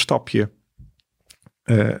stapje voor stapje,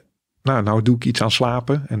 nou doe ik iets aan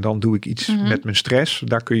slapen en dan doe ik iets met mijn stress.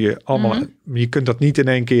 Daar kun je allemaal, je kunt dat niet in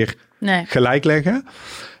één keer gelijk leggen.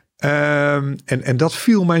 En dat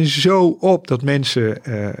viel mij zo op dat mensen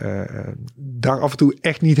daar af en toe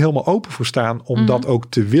echt niet helemaal open voor staan om dat ook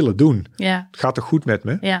te willen doen. Ja. Het gaat toch goed met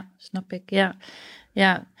me? Ja, snap ik.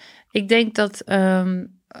 Ja. Ik denk dat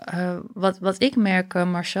wat ik merk,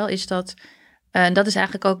 Marcel, is dat, en dat is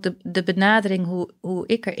eigenlijk ook de benadering hoe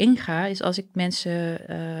ik erin ga, is als ik mensen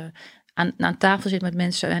aan tafel zit met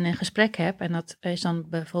mensen en een gesprek heb, en dat is dan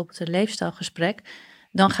bijvoorbeeld een leefstijlgesprek,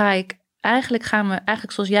 dan gaan we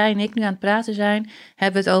zoals jij en ik nu aan het praten zijn,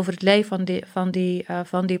 hebben we het over het leven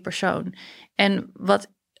van die persoon. En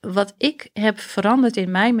wat ik heb veranderd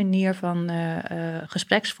in mijn manier van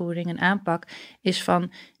gespreksvoering en aanpak, is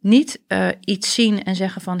van niet iets zien en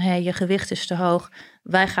zeggen van, je gewicht is te hoog,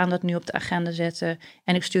 wij gaan dat nu op de agenda zetten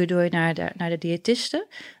en ik stuur door naar de diëtiste.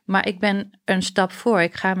 Maar ik ben een stap voor.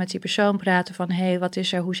 Ik ga met die persoon praten van, wat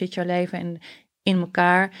is er, hoe zit jouw leven in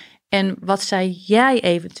elkaar? En wat zou jij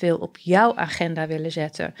eventueel op jouw agenda willen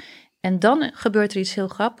zetten? En dan gebeurt er iets heel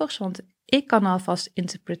grappigs, want ik kan alvast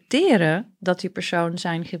interpreteren dat die persoon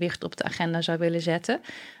zijn gewicht op de agenda zou willen zetten.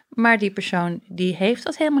 Maar die persoon die heeft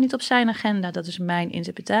dat helemaal niet op zijn agenda. Dat is mijn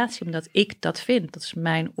interpretatie, omdat ik dat vind. Dat is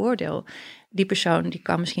mijn oordeel. Die persoon die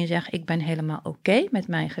kan misschien zeggen, ik ben helemaal oké met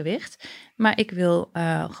mijn gewicht. Maar ik wil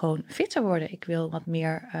gewoon fitter worden. Ik wil wat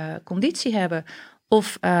meer conditie hebben.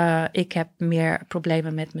 Of ik heb meer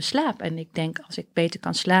problemen met mijn slaap. En ik denk, als ik beter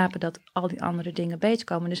kan slapen, dat al die andere dingen beter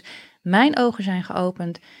komen. Dus mijn ogen zijn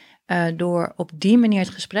geopend door op die manier het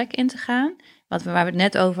gesprek in te gaan. Waar we het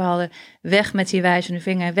net over hadden, weg met die wijzende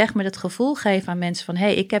vinger. Weg met het gevoel geven aan mensen van,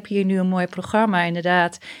 ik heb hier nu een mooi programma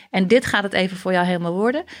inderdaad. En dit gaat het even voor jou helemaal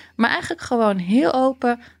worden. Maar eigenlijk gewoon heel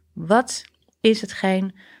open, wat is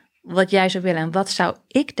hetgeen wat jij zou willen? En wat zou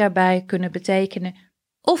ik daarbij kunnen betekenen?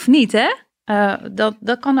 Of niet, hè?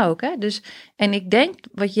 Dat kan ook, hè? Dus, en ik denk,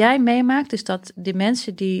 wat jij meemaakt, is dat de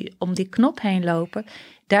mensen die om die knop heen lopen,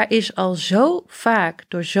 daar is al zo vaak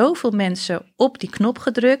door zoveel mensen op die knop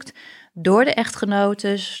gedrukt, door de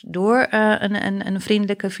echtgenotes, door een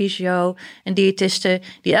vriendelijke fysio, een diëtiste,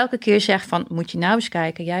 die elke keer zegt van, moet je nou eens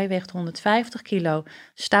kijken, jij weegt 150 kilo,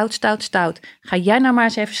 stout. Ga jij nou maar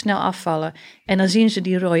eens even snel afvallen. En dan zien ze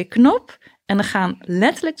die rode knop en dan gaan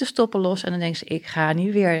letterlijk de stoppen los en dan denken ze, ik ga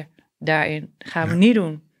niet weer daarin. Dat gaan we niet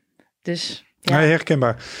doen. Dus ja,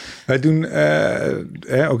 herkenbaar. Wij doen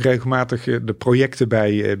ook regelmatig de projecten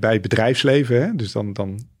bij bedrijfsleven. Hè? Dus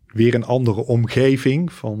dan weer een andere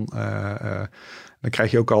omgeving. Dan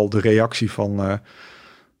krijg je ook al de reactie van,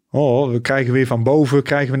 we krijgen weer van boven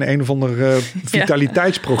een of ander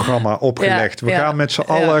vitaliteitsprogramma opgelegd. We gaan met z'n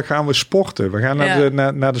allen gaan we sporten. We gaan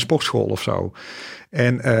naar de sportschool of zo.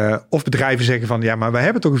 En of bedrijven zeggen van, ja, maar wij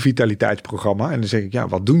hebben toch een vitaliteitsprogramma. En dan zeg ik, ja,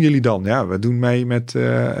 wat doen jullie dan? Ja, we doen mee met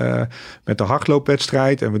de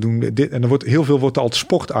hardloopwedstrijd en we doen dit. En heel veel wordt altijd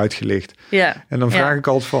sport uitgelicht. Ja. En dan vraag ik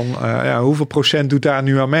altijd van, hoeveel procent doet daar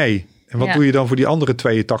nu aan mee? En wat doe je dan voor die andere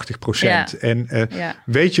 82%? Ja. En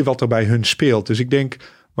weet je wat er bij hun speelt? Dus ik denk,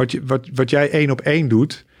 wat jij 1 op 1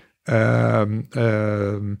 doet,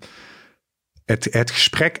 het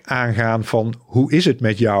gesprek aangaan van, hoe is het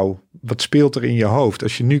met jou? Wat speelt er in je hoofd?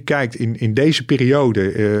 Als je nu kijkt in deze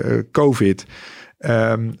periode, COVID,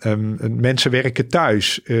 mensen werken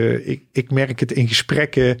thuis. Ik merk het in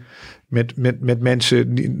gesprekken met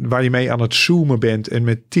mensen waar je mee aan het zoomen bent en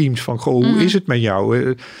met teams van, hoe is het met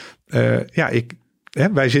jou?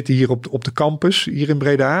 Wij zitten hier op de campus hier in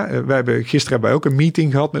Breda. Gisteren hebben we ook een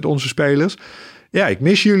meeting gehad met onze spelers. Ja, ik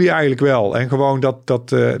mis jullie eigenlijk wel. En gewoon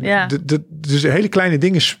dus hele kleine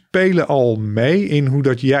dingen spelen al mee in hoe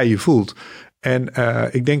dat jij je voelt. En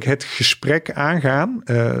ik denk het gesprek aangaan.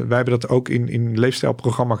 Wij hebben dat ook in een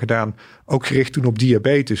leefstijlprogramma gedaan. Ook gericht toen op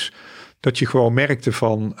diabetes. Dat je gewoon merkte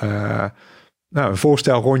van een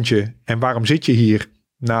voorstelrondje. En waarom zit je hier?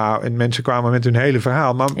 Nou, en mensen kwamen met hun hele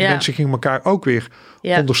verhaal. Maar mensen gingen elkaar ook weer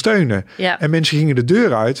ondersteunen. Ja. En mensen gingen de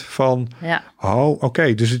deur uit van...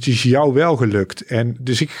 oké, dus het is jou wel gelukt. En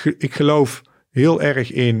dus ik geloof heel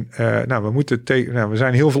erg in... we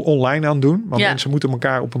zijn heel veel online aan het doen. Want mensen moeten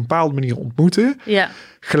elkaar op een bepaalde manier ontmoeten. Ja.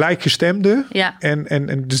 Gelijkgestemden. Ja.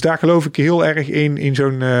 En dus daar geloof ik heel erg in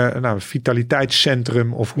zo'n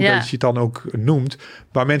vitaliteitscentrum... of hoe dat je het dan ook noemt...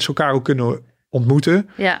 waar mensen elkaar ook kunnen ontmoeten.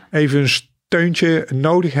 Ja. Even een steuntje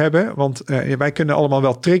nodig hebben. Want wij kunnen allemaal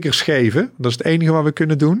wel triggers geven. Dat is het enige wat we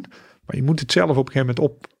kunnen doen. Maar je moet het zelf op een gegeven moment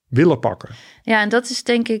op willen pakken. Ja, en dat is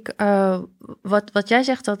denk ik... wat jij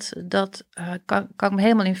zegt, dat kan ik me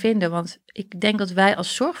helemaal in vinden. Want ik denk dat wij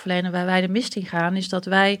als zorgverlener, waar wij de mist in gaan... is dat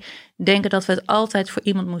wij denken dat we het altijd voor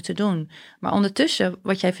iemand moeten doen. Maar ondertussen,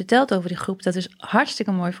 wat jij vertelt over die groep... dat is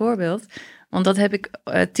hartstikke mooi voorbeeld. Want dat heb ik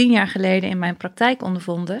 10 jaar geleden in mijn praktijk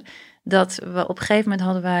ondervonden... dat we op een gegeven moment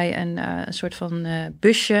hadden wij een soort van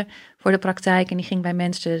busje voor de praktijk... en die ging bij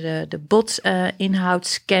mensen de botinhoud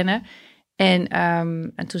scannen...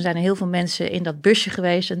 En toen zijn er heel veel mensen in dat busje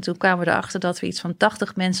geweest... en toen kwamen we erachter dat we iets van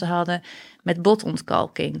 80 mensen hadden met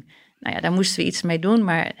botontkalking. Nou ja, daar moesten we iets mee doen,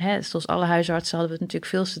 maar zoals alle huisartsen hadden we het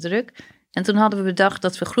natuurlijk veel te druk... En toen hadden we bedacht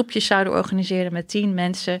dat we groepjes zouden organiseren met 10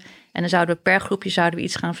 mensen. En dan zouden we per groepje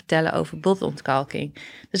iets gaan vertellen over botontkalking.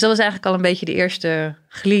 Dus dat was eigenlijk al een beetje de eerste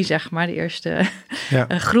glie, zeg maar. De eerste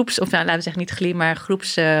laten we zeggen niet glie, maar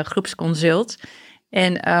groepsconsult.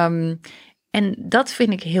 En dat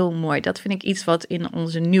vind ik heel mooi. Dat vind ik iets wat in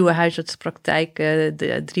onze nieuwe huisartspraktijk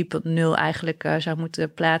de 3.0 eigenlijk zou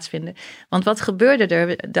moeten plaatsvinden. Want wat gebeurde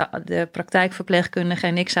er? De praktijkverpleegkundige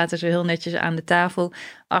en ik zaten zo heel netjes aan de tafel.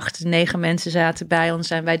 8, 9 mensen zaten bij ons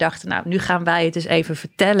en wij dachten, nou, nu gaan wij het eens even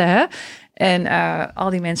vertellen. Hè? En al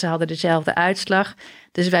die mensen hadden dezelfde uitslag.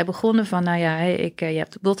 Dus wij begonnen van, je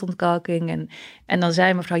hebt de botontkalking. En dan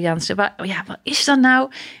zei mevrouw Jansen, wat is dat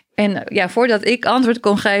nou? En voordat ik antwoord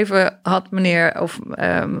kon geven, had meneer of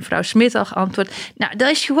mevrouw Smit al geantwoord. Nou, dat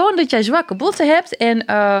is gewoon dat jij zwakke botten hebt. En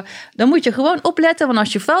dan moet je gewoon opletten, want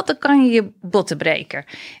als je valt, dan kan je je botten breken.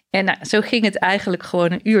 En zo ging het eigenlijk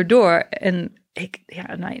gewoon een uur door. En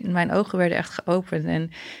mijn ogen werden echt geopend.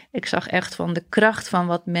 En ik zag echt van de kracht van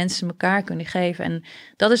wat mensen elkaar kunnen geven. En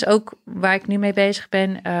dat is ook waar ik nu mee bezig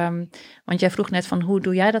ben. Want jij vroeg net van, hoe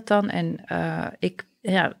doe jij dat dan? En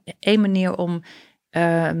één manier om...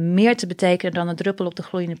 meer te betekenen dan een druppel op de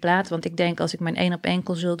gloeiende plaat. Want ik denk, als ik mijn 1-op-1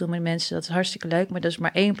 consult doe met mensen, dat is hartstikke leuk, maar dat is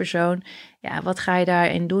maar 1 persoon. Ja, wat ga je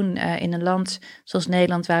daarin doen in een land zoals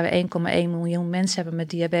Nederland, waar we 1,1 miljoen mensen hebben met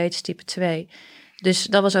diabetes type 2. Dus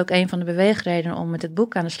dat was ook een van de beweegredenen om met het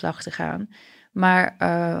boek aan de slag te gaan. Maar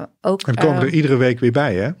ook... En komen er iedere week weer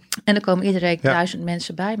bij, hè? En er komen iedere week 1000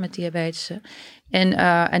 mensen bij met diabetes.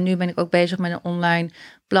 En nu ben ik ook bezig met een online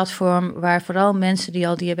platform, waar vooral mensen die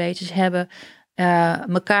al diabetes hebben...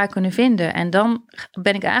 elkaar kunnen vinden. En dan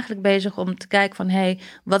ben ik eigenlijk bezig om te kijken van...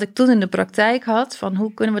 wat ik toen in de praktijk had... van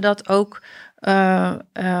hoe kunnen we dat ook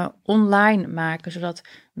online maken... zodat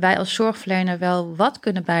wij als zorgverlener wel wat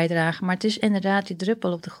kunnen bijdragen... maar het is inderdaad die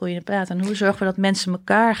druppel op de gloeiende plaat. En hoe zorgen we dat mensen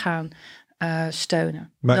elkaar gaan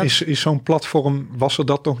steunen? Maar is zo'n platform, was er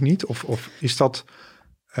dat nog niet? Of is dat...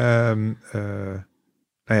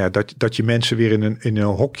 dat je mensen weer in een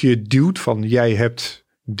hokje duwt van... jij hebt...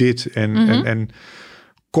 dit en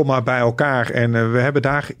kom maar bij elkaar en we hebben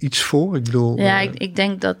daar iets voor. Ik bedoel, ik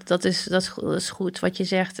denk dat is goed wat je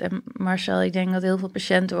zegt. En Marcel, ik denk dat heel veel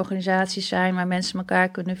patiëntenorganisaties zijn waar mensen elkaar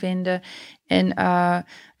kunnen vinden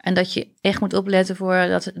en dat je echt moet opletten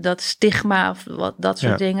voor dat stigma of dat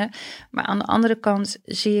soort dingen. Maar aan de andere kant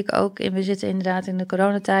zie ik ook, en we zitten inderdaad in de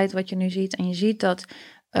coronatijd, wat je nu ziet, en je ziet dat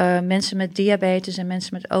mensen met diabetes en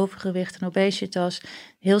mensen met overgewicht en obesitas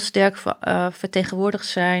heel sterk vertegenwoordigd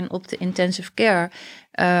zijn op de intensive care.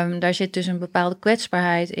 Daar zit dus een bepaalde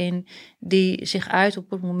kwetsbaarheid in die zich uit op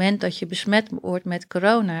het moment dat je besmet wordt met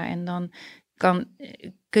corona. En dan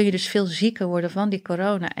kun je dus veel zieker worden van die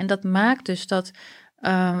corona. En dat maakt dus dat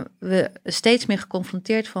we steeds meer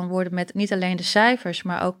geconfronteerd van worden met niet alleen de cijfers,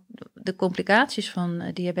 maar ook de complicaties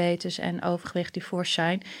van diabetes en overgewicht die fors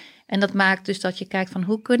zijn. En dat maakt dus dat je kijkt van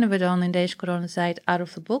hoe kunnen we dan in deze coronatijd out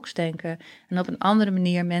of the box denken. En op een andere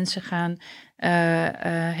manier mensen gaan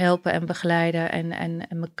helpen en begeleiden en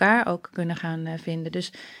elkaar ook kunnen gaan vinden.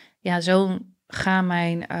 Dus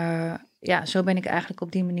zo ben ik eigenlijk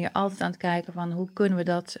op die manier altijd aan het kijken van hoe kunnen we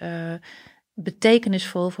dat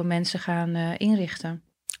betekenisvol voor mensen gaan inrichten.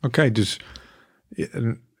 Oké, dus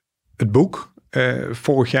het boek,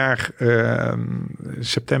 vorig jaar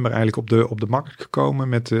september eigenlijk op de markt gekomen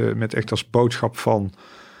met echt als boodschap van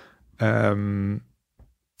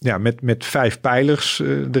met 5 pijlers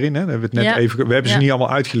erin. Hè. We hebben het net even. We hebben ze niet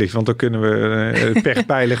allemaal uitgelicht, want dan kunnen we per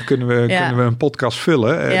pijler kunnen we een podcast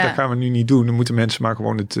vullen. Dat gaan we nu niet doen. Dan moeten mensen maar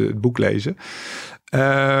gewoon het boek lezen.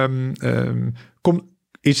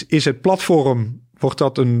 Is het platform, wordt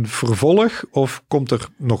dat een vervolg of komt er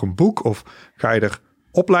nog een boek of ga je er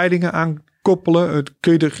opleidingen aan koppelen?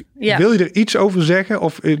 Wil je er iets over zeggen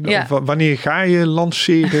of wanneer ga je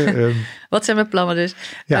lanceren? Wat zijn mijn plannen dus?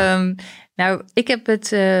 Ja. Ik heb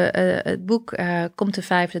het boek komt de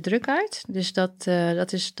 5e druk uit, dus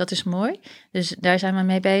dat is mooi. Dus daar zijn we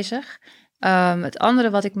mee bezig. Het andere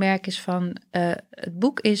wat ik merk is van het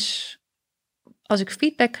boek is. Als ik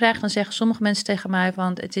feedback krijg, dan zeggen sommige mensen tegen mij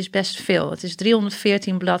van het is best veel. Het is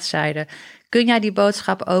 314 bladzijden. Kun jij die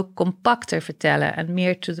boodschap ook compacter vertellen en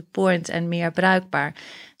meer to the point en meer bruikbaar?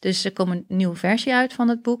 Dus er komt een nieuwe versie uit van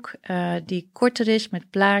het boek die korter is met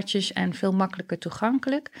plaatjes en veel makkelijker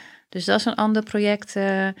toegankelijk. Dus dat is een ander project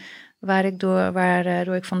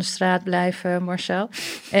waardoor ik van de straat blijf, Marcel.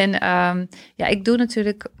 En ik doe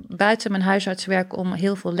natuurlijk buiten mijn huisartswerk om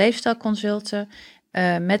heel veel leefstijlconsulten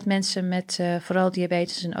met mensen met vooral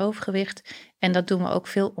diabetes en overgewicht. En dat doen we ook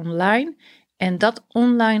veel online. En dat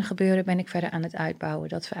online gebeuren ben ik verder aan het uitbouwen.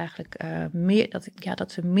 Dat we eigenlijk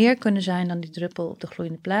dat we meer kunnen zijn dan die druppel op de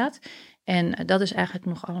gloeiende plaat. En dat is eigenlijk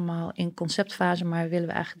nog allemaal in conceptfase, maar willen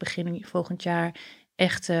we eigenlijk beginnen volgend jaar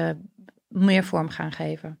echt meer vorm gaan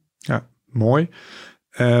geven. Ja, mooi.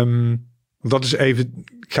 Dat is even.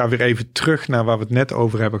 Ik ga weer even terug naar waar we het net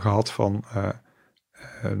over hebben gehad van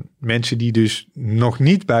mensen die dus nog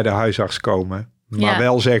niet bij de huisarts komen, maar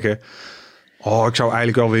wel zeggen: oh, ik zou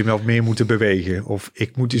eigenlijk wel weer wat meer moeten bewegen. Of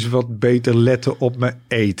ik moet eens wat beter letten op mijn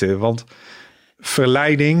eten. Want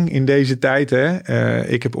verleiding in deze tijd.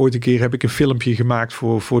 Ik heb ooit een filmpje gemaakt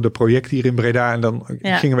voor de project hier in Breda. En dan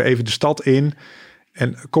gingen we even de stad in.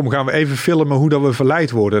 En gaan we even filmen hoe dat we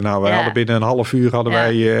verleid worden. Nou, wij hadden binnen een half uur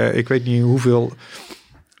wij, ik weet niet hoeveel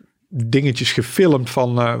dingetjes gefilmd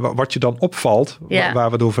van wat je dan opvalt,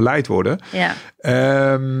 waar we door verleid worden. Ja.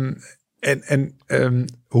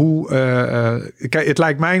 Kijk, het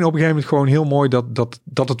lijkt mij op een gegeven moment gewoon heel mooi dat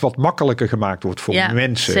het wat makkelijker gemaakt wordt voor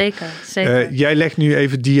mensen. Zeker. Jij legt nu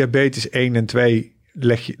even diabetes 1 en 2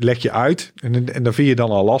 leg je uit en dat vind je dan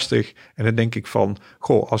al lastig. En dan denk ik van,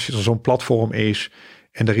 als er zo'n platform is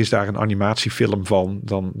en er is daar een animatiefilm van,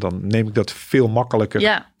 dan neem ik dat veel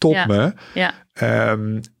makkelijker tot me. Ja.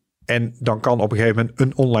 En dan kan op een gegeven moment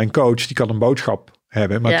een online coach, die kan een boodschap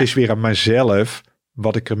hebben, maar het is weer aan mijzelf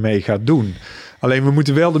wat ik ermee ga doen. Alleen we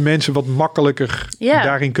moeten wel de mensen wat makkelijker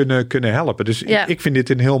daarin kunnen helpen. Dus ik vind dit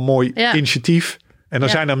een heel mooi initiatief. En er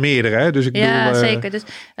zijn er meerdere. Hè? Dus ik bedoel, zeker. Dus,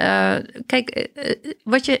 kijk,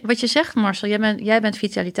 wat je zegt, Marcel, jij bent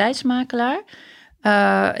vitaliteitsmakelaar.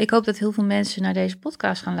 Ik hoop dat heel veel mensen naar deze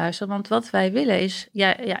podcast gaan luisteren. Want wat wij willen is,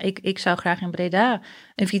 ik zou graag in Breda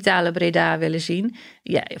een vitale Breda willen zien.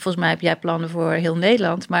 Ja, volgens mij heb jij plannen voor heel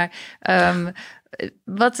Nederland. Maar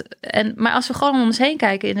maar als we gewoon om ons heen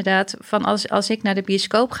kijken, inderdaad, van als ik naar de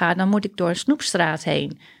bioscoop ga, dan moet ik door een snoepstraat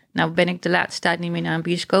heen. Nou ben ik de laatste tijd niet meer naar een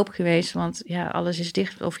bioscoop geweest, want alles is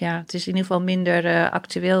dicht. Of het is in ieder geval minder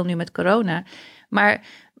actueel nu met corona. Maar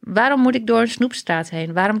waarom moet ik door een snoepstraat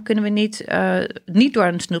heen? Waarom kunnen we niet door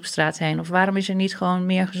een snoepstraat heen? Of waarom is er niet gewoon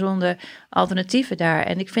meer gezonde alternatieven daar?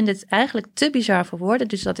 En ik vind het eigenlijk te bizar voor woorden.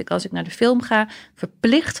 Dus dat ik als ik naar de film ga,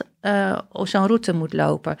 verplicht zo'n route moet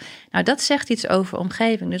lopen. Nou, dat zegt iets over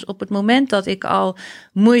omgeving. Dus op het moment dat ik al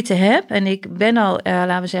moeite heb en ik ben al,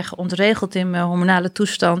 laten we zeggen, ontregeld in mijn hormonale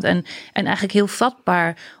toestand en eigenlijk heel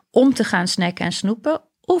vatbaar om te gaan snacken en snoepen,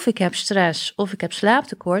 of ik heb stress, of ik heb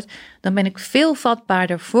slaaptekort, dan ben ik veel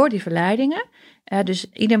vatbaarder voor die verleidingen. Dus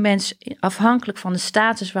ieder mens, afhankelijk van de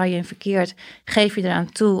status waar je in verkeert, geef je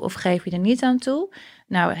eraan toe of geef je er niet aan toe.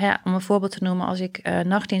 Nou, om een voorbeeld te noemen, als ik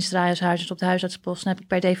nachtdienst draai als huisarts op de huisartsenpost, dan heb ik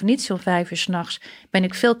per definitie om 5 uur 's nachts, ben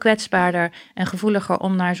ik veel kwetsbaarder en gevoeliger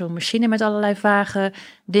om naar zo'n machine met allerlei vage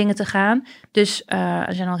dingen te gaan. Dus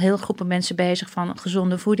er zijn al heel groepen mensen bezig van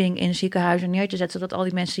gezonde voeding in ziekenhuizen neer te zetten, zodat al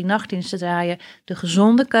die mensen die nachtdiensten draaien de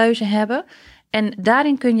gezonde keuze hebben. En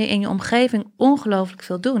daarin kun je in je omgeving ongelooflijk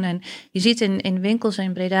veel doen. En je ziet in winkels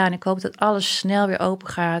in Breda, en ik hoop dat alles snel weer open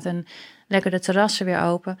gaat en lekker de terrassen weer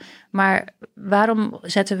open. Maar waarom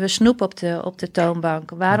zetten we snoep op de toonbank?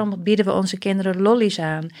 Waarom bieden we onze kinderen lollies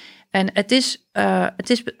aan? En het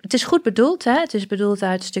is goed bedoeld. Hè? Het is bedoeld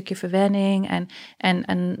uit een stukje verwenning.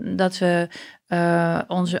 En dat we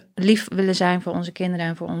onze lief willen zijn voor onze kinderen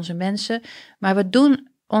en voor onze mensen. Maar we doen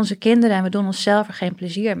onze kinderen en we doen onszelf er geen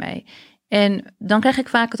plezier mee. En dan krijg ik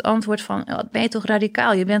vaak het antwoord van, wat ben je toch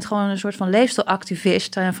radicaal? Je bent gewoon een soort van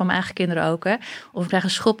leefstijlactivist, van mijn eigen kinderen ook. Hè? Of ik krijg een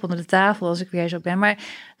schop onder de tafel als ik weer zo ben. Maar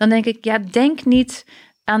dan denk ik, ja, denk niet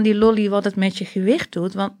aan die lolly wat het met je gewicht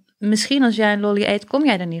doet. Want misschien als jij een lolly eet, kom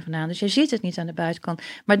jij er niet vandaan. Dus je ziet het niet aan de buitenkant.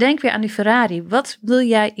 Maar denk weer aan die Ferrari. Wat wil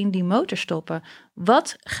jij in die motor stoppen?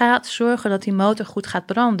 Wat gaat zorgen dat die motor goed gaat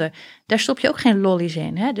branden? Daar stop je ook geen lollies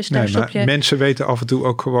in. Hè? Dus daar stop je... Mensen weten af en toe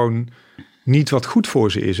ook gewoon niet wat goed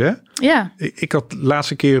voor ze is. Hè? Ja. Ik had de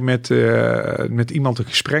laatste keer met iemand een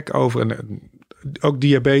gesprek over ook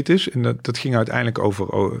diabetes. En dat ging uiteindelijk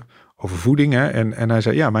over voeding. Hè? En hij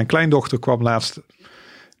zei, ja, mijn kleindochter kwam laatst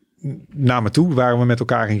naar me toe, waren we met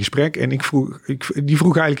elkaar in gesprek. En die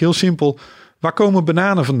vroeg eigenlijk heel simpel, waar komen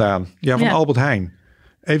bananen vandaan? Ja, van Albert Heijn.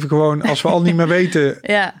 Even gewoon, als we al niet meer weten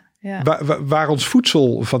waar ons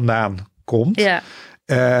voedsel vandaan komt. Ja.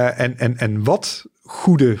 En wat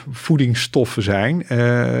goede voedingsstoffen zijn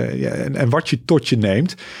en wat je tot je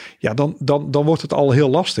neemt, ja, dan wordt het al heel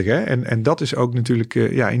lastig. Hè? En dat is ook natuurlijk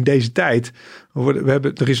in deze tijd.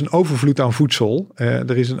 Er is een overvloed aan voedsel.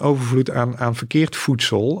 Er is een overvloed aan verkeerd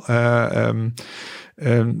voedsel.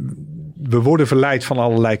 We worden verleid van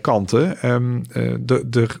allerlei kanten.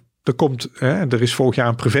 Er is vorig jaar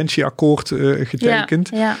een preventieakkoord getekend.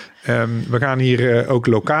 Ja. We gaan hier ook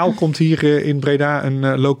lokaal, komt hier in Breda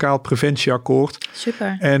een lokaal preventieakkoord.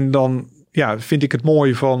 Super. En dan vind ik het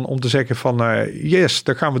mooi om te zeggen van yes,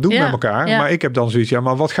 dat gaan we doen met elkaar. Ja. Maar ik heb dan zoiets,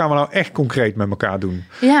 maar wat gaan we nou echt concreet met elkaar doen?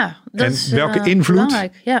 Ja, dat en is welke invloed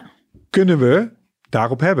kunnen we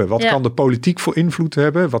daarop hebben? Wat kan de politiek voor invloed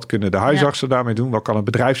hebben? Wat kunnen de huisartsen daarmee doen? Wat kan het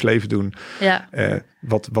bedrijfsleven doen? Ja.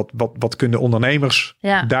 Wat kunnen ondernemers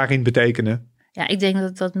daarin betekenen? Ja, ik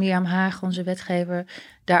denk dat Mirjam Haag, onze wetgever,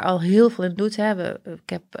 daar al heel veel in doet. Hè. Ik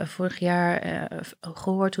heb vorig jaar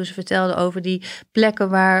gehoord hoe ze vertelde over die plekken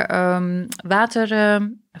waar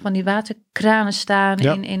van die waterkranen staan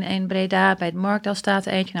in Breda. Bij het Markdal staat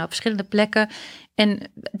er eentje, op verschillende plekken. En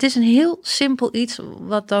het is een heel simpel iets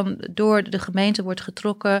wat dan door de gemeente wordt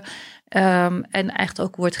getrokken en echt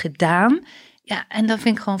ook wordt gedaan. Ja, en dat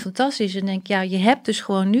vind ik gewoon fantastisch. En denk, je hebt dus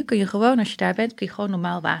gewoon, nu kun je gewoon, als je daar bent, kun je gewoon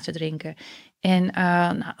normaal water drinken. En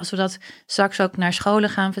als we dat straks ook naar scholen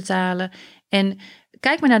gaan vertalen. En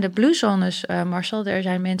kijk maar naar de Blue Zones, Marcel. Er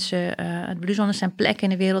zijn mensen, de Blue Zones zijn plekken in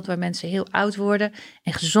de wereld waar mensen heel oud worden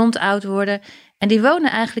en gezond oud worden. En die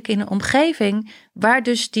wonen eigenlijk in een omgeving waar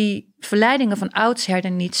dus die verleidingen van oudsher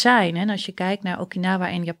er niet zijn. En als je kijkt naar Okinawa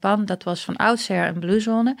in Japan, dat was van oudsher een Blue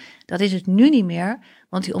Zone. Dat is het nu niet meer,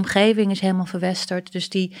 want die omgeving is helemaal verwesterd. Dus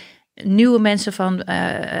die nieuwe mensen van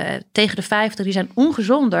tegen de 50, die zijn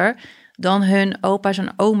ongezonder dan hun opa's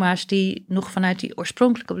en oma's die nog vanuit die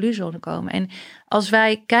oorspronkelijke Blue Zone komen. En als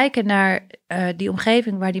wij kijken naar die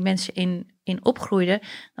omgeving waar die mensen in opgroeiden,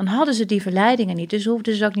 dan hadden ze die verleidingen niet. Dus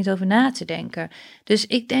hoefden ze ook niet over na te denken. Dus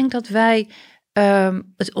ik denk dat wij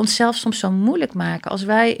het onszelf soms zo moeilijk maken. Als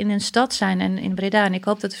wij in een stad zijn en in Breda, en ik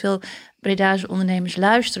hoop dat veel Bredaanse ondernemers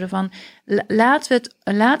luisteren, van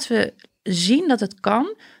laten we zien dat het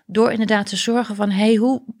kan, door inderdaad te zorgen van,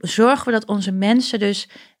 hoe zorgen we dat onze mensen dus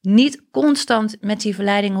niet constant met die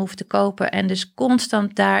verleidingen hoeven te kopen en dus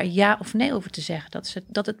constant daar ja of nee over te zeggen.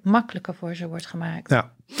 Dat het makkelijker voor ze wordt gemaakt.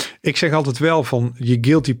 Ja, ik zeg altijd wel van, je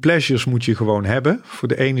guilty pleasures moet je gewoon hebben. Voor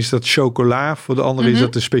de een is dat chocola, voor de ander is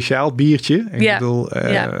dat een speciaal biertje. Ik bedoel,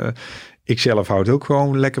 ik zelf houd ook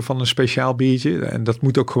gewoon lekker van een speciaal biertje en dat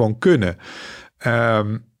moet ook gewoon kunnen.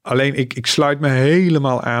 Alleen ik sluit me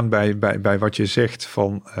helemaal aan bij wat je zegt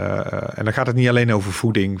van, en dan gaat het niet alleen over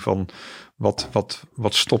voeding, van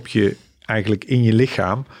wat stop je eigenlijk in je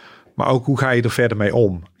lichaam, maar ook hoe ga je er verder mee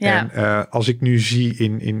om. Ja. En als ik nu zie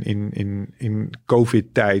in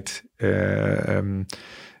COVID-tijd,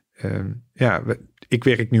 ik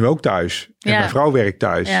werk nu ook thuis en mijn vrouw werkt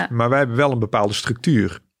thuis, maar wij hebben wel een bepaalde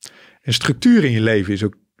structuur. En structuur in je leven is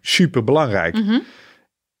ook super belangrijk. Mm-hmm.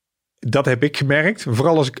 Dat heb ik gemerkt.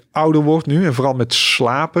 Vooral als ik ouder word nu. En vooral met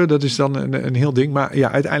slapen. Dat is dan een heel ding. Maar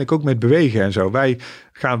uiteindelijk ook met bewegen en zo. Wij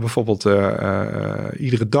gaan bijvoorbeeld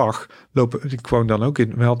iedere dag lopen. Ik woon dan ook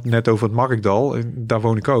in. We hadden het net over het Markdal. Daar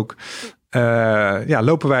woon ik ook.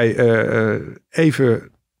 Lopen wij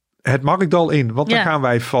even het Markdal in. Want dan gaan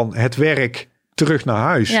wij van het werk terug naar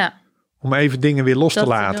huis. Ja. Om even dingen weer los te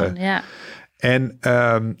laten. Doen, ja. En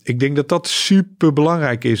ik denk dat super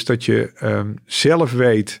belangrijk is. Dat je zelf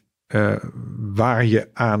weet waar je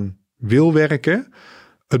aan wil werken,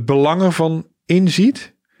 het belang ervan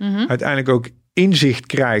inziet, uiteindelijk ook inzicht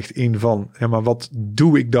krijgt in van, maar wat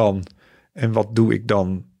doe ik dan? En wat doe ik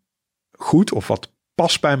dan goed? Of wat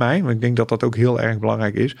past bij mij? Want ik denk dat dat ook heel erg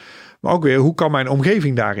belangrijk is. Maar ook weer, hoe kan mijn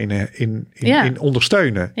omgeving daarin in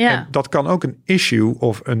ondersteunen? Ja. En dat kan ook een issue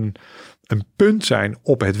of een punt zijn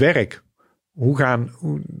op het werk. Hoe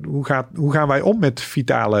gaan wij om met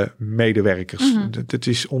vitale medewerkers? Het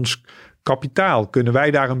is ons kapitaal. Kunnen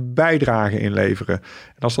wij daar een bijdrage in leveren?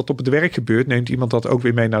 En als dat op het werk gebeurt, neemt iemand dat ook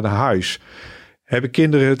weer mee naar de huis. Hebben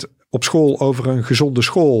kinderen het op school over een gezonde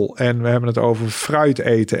school en we hebben het over fruit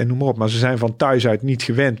eten en noem maar op. Maar ze zijn van thuis uit niet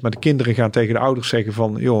gewend. Maar de kinderen gaan tegen de ouders zeggen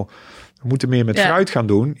van, joh, we moeten meer met fruit gaan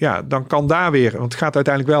doen. Ja, dan kan daar weer, want het gaat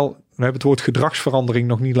uiteindelijk wel, we hebben het woord gedragsverandering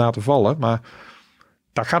nog niet laten vallen, maar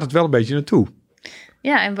daar gaat het wel een beetje naartoe.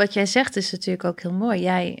 Ja, en wat jij zegt is natuurlijk ook heel mooi.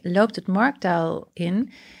 Jij loopt het marktaal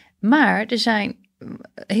in, maar er zijn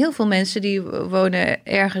heel veel mensen die wonen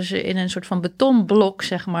ergens in een soort van betonblok,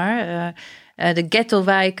 zeg maar. De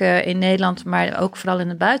ghettowijken in Nederland, maar ook vooral in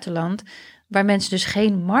het buitenland, waar mensen dus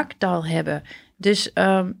geen marktaal hebben. Dus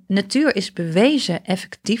natuur is bewezen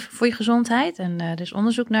effectief voor je gezondheid en er is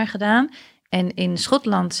onderzoek naar gedaan. En in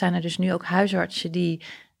Schotland zijn er dus nu ook huisartsen die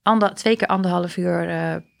 2 keer 1,5 uur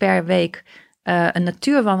per week een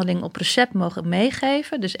natuurwandeling op recept mogen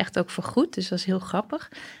meegeven. Dus echt ook vergoed, dus dat is heel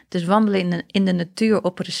grappig. Dus wandelen in de natuur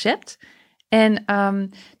op recept. En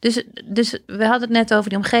dus we hadden het net over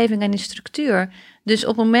die omgeving en die structuur. Dus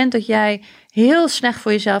op het moment dat jij heel slecht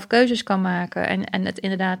voor jezelf keuzes kan maken en het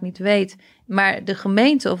inderdaad niet weet, maar de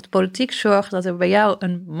gemeente of de politiek zorgt dat er bij jou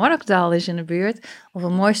een marktaal is in de buurt, of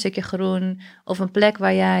een mooi stukje groen, of een plek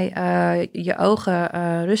waar jij je ogen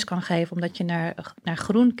rust kan geven omdat je naar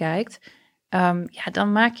groen kijkt,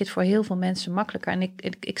 dan maak je het voor heel veel mensen makkelijker. En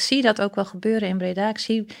ik zie dat ook wel gebeuren in Breda. Ik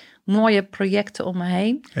zie mooie projecten om me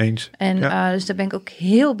heen. Eens. En dus daar ben ik ook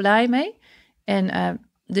heel blij mee. En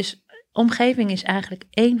dus omgeving is eigenlijk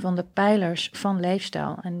een van de pijlers van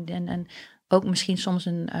leefstijl. En ook misschien soms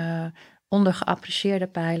een ondergeapprecieerde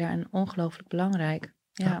pijler en ongelooflijk belangrijk.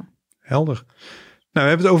 Ja. Helder.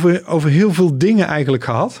 Nou, we hebben het over heel veel dingen eigenlijk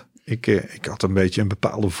gehad. Ik had een beetje een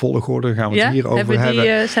bepaalde volgorde. Gaan we het hierover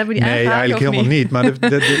hebben? Hebben die nee, eigenlijk helemaal niet. Maar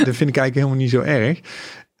dat vind ik eigenlijk helemaal niet zo erg.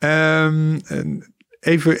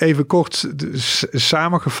 Even kort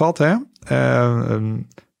samengevat. Hè?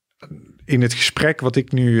 In het gesprek wat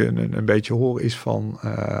ik nu een beetje hoor is van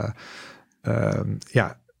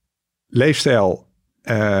leefstijl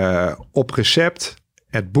op recept.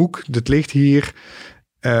 Het boek, dat ligt hier.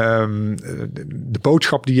 De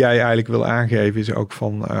boodschap die jij eigenlijk wil aangeven is ook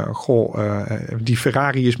van, die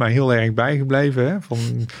Ferrari is mij heel erg bijgebleven. Hè?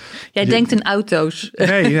 Jij denkt in auto's.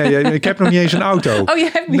 Nee, ik heb nog niet eens een auto. Oh, je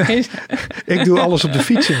hebt niet eens. Ik doe alles op de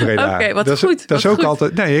fiets in Breda. Oké, wat dat goed. Dat is ook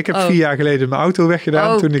altijd. Nee, ik heb 4 jaar geleden mijn auto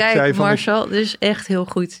weggedaan. Toen kijk, ik zei van. Marcel, dus echt heel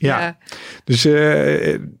goed. Ja. Dus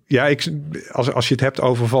als je het hebt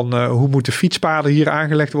over van hoe moeten fietspaden hier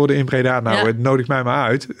aangelegd worden in Breda, nou, nodig mij maar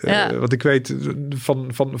uit. Want ik weet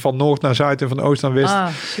van noord naar zuid en van oost naar west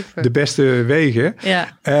de beste wegen.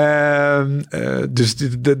 Ja. Dus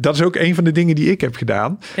dat is ook een van de dingen die ik heb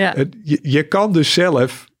gedaan. Ja. Je kan dus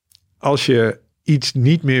zelf, als je iets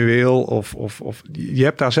niet meer wil of je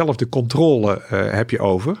hebt daar zelf de controle heb je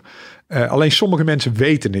over. Alleen sommige mensen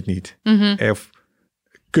weten het niet. Of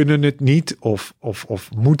kunnen het niet of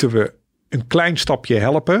moeten we een klein stapje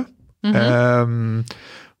helpen.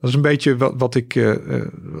 Dat is een beetje wat ik,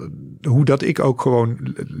 hoe dat ik ook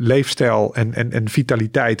gewoon leefstijl en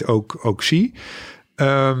vitaliteit ook zie.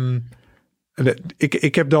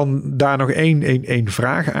 Ik heb dan daar nog één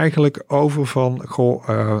vraag eigenlijk over van,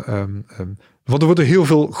 want er worden heel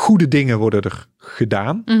veel goede dingen worden er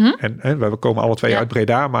gedaan. En we komen alle twee uit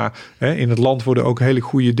Breda, maar in het land worden ook hele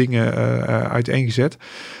goede dingen uiteengezet.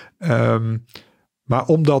 Maar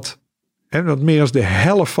omdat dat meer dan de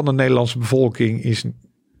helft van de Nederlandse bevolking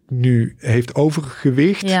heeft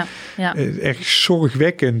overgewicht. Ja. Echt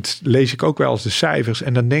zorgwekkend lees ik ook wel eens de cijfers.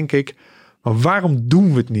 En dan denk ik, maar waarom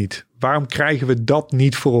doen we het niet? Waarom krijgen we dat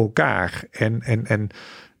niet voor elkaar? En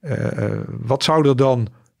wat zou er dan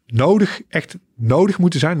nodig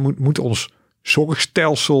moeten zijn? Moet ons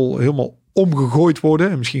zorgstelsel helemaal omgegooid worden?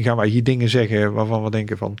 En misschien gaan wij hier dingen zeggen waarvan we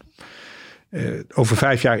denken van, over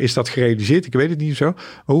 5 jaar is dat gerealiseerd. Ik weet het niet zo.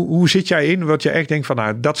 Hoe zit jij in wat je echt denkt van,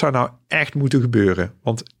 nou, dat zou nou echt moeten gebeuren?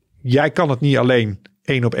 Want jij kan het niet alleen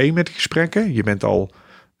 1-op-1 met gesprekken. Je bent al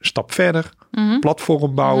een stap verder.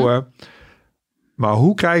 Platform bouwen. Maar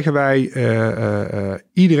hoe krijgen wij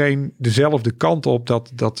iedereen dezelfde kant op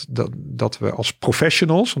dat we als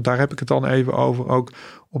professionals, want daar heb ik het dan even over, ook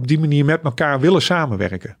op die manier met elkaar willen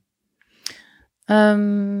samenwerken?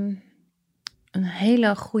 Een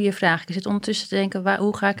hele goede vraag. Ik zit ondertussen te denken,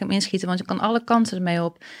 hoe ga ik hem inschieten? Want je kan alle kanten ermee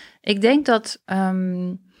op. Ik denk dat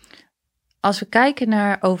als we kijken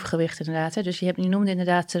naar overgewicht inderdaad. Hè, dus je noemde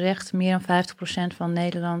inderdaad terecht, meer dan 50% van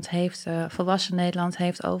Nederland heeft, volwassen Nederland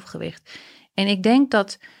heeft overgewicht. En ik denk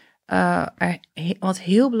dat wat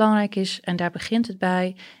heel belangrijk is, en daar begint het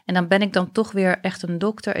bij, en dan ben ik dan toch weer echt een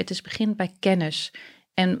dokter, begint bij kennis.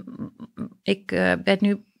 En ik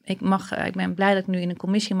ben blij dat ik nu in een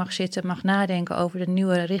commissie mag zitten, mag nadenken over de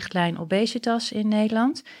nieuwe richtlijn obesitas in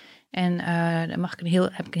Nederland. En daar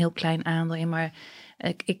heb ik een heel klein aandeel in, maar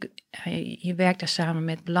je werkt daar samen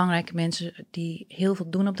met belangrijke mensen die heel veel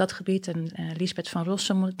doen op dat gebied. En Liesbeth van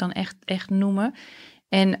Rossum moet ik dan echt noemen.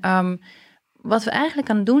 En wat we eigenlijk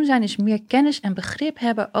aan het doen zijn, is meer kennis en begrip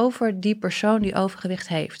hebben over die persoon die overgewicht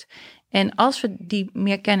heeft. En als we die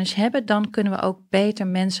meer kennis hebben, dan kunnen we ook beter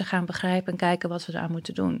mensen gaan begrijpen en kijken wat we eraan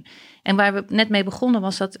moeten doen. En waar we net mee begonnen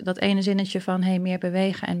was dat ene zinnetje van meer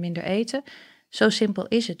bewegen en minder eten. Zo simpel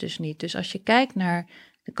is het dus niet. Dus als je kijkt naar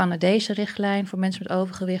de Canadese richtlijn voor mensen met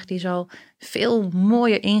overgewicht, die is al veel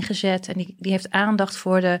mooier ingezet en die heeft aandacht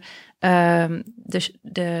voor de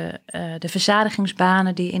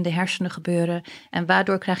verzadigingsbanen die in de hersenen gebeuren. En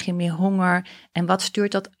waardoor krijg je meer honger en wat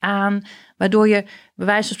stuurt dat aan? Waardoor je bij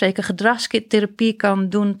wijze van spreken gedragstherapie kan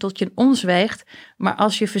doen tot je een ons weegt. Maar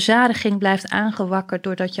als je verzadiging blijft aangewakkerd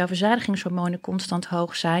doordat jouw verzadigingshormonen constant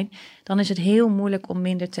hoog zijn, dan is het heel moeilijk om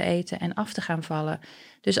minder te eten en af te gaan vallen.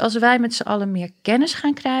 Dus als wij met z'n allen meer kennis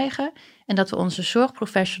gaan krijgen en dat we onze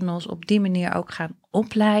zorgprofessionals op die manier ook gaan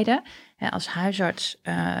opleiden. Als huisarts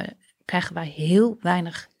krijgen wij heel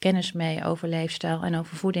weinig kennis mee over leefstijl en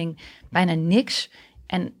over voeding, bijna niks.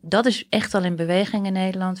 En dat is echt al in beweging in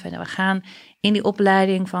Nederland. We gaan in die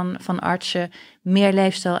opleiding van artsen meer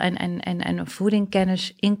leefstijl en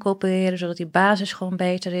voedingkennis incorporeren, zodat die basis gewoon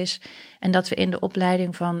beter is. En dat we in de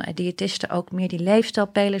opleiding van diëtisten ook meer die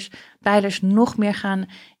leefstijlpijlers nog meer gaan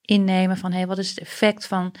innemen van wat is het effect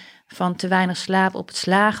van te weinig slaap op het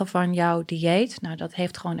slagen van jouw dieet. Nou, dat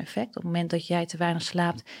heeft gewoon effect. Op het moment dat jij te weinig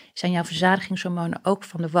slaapt, zijn jouw verzadigingshormonen ook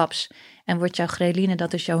van de waps. En wordt jouw ghreline,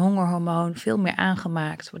 dat is jouw hongerhormoon, veel meer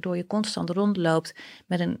aangemaakt. Waardoor je constant rondloopt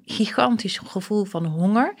met een gigantisch gevoel van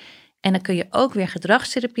honger. En dan kun je ook weer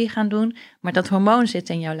gedragstherapie gaan doen. Maar dat hormoon zit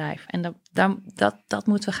in jouw lijf. En dat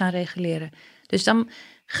moeten we gaan reguleren. Dus dan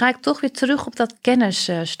ga ik toch weer terug op dat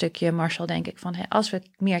kennisstukje, Marcel, denk ik. Van als we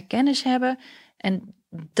meer kennis hebben en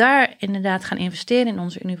daar inderdaad gaan investeren in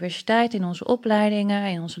onze universiteit, in onze opleidingen,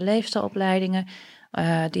 in onze leefstijlopleidingen,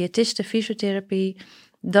 diëtisten, fysiotherapie,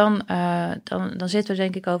 dan zitten we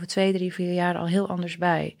denk ik over 2, 3, 4 jaar al heel anders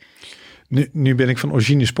bij. Nu ben ik van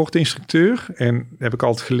origine sportinstructeur en heb ik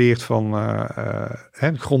altijd geleerd van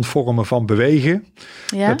grondvormen van bewegen.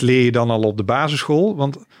 Ja? Dat leer je dan al op de basisschool.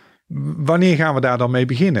 Want wanneer gaan we daar dan mee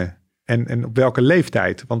beginnen? En op welke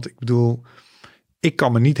leeftijd? Want ik bedoel, ik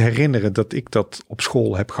kan me niet herinneren dat ik dat op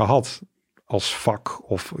school heb gehad als vak.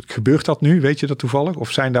 Of gebeurt dat nu? Weet je dat toevallig?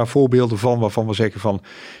 Of zijn daar voorbeelden van waarvan we zeggen van,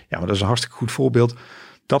 ja, maar dat is een hartstikke goed voorbeeld.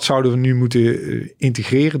 Dat zouden we nu moeten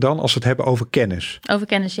integreren dan als we het hebben over kennis. Over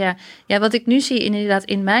kennis, ja. Ja, wat ik nu zie inderdaad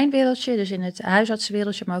in mijn wereldje, dus in het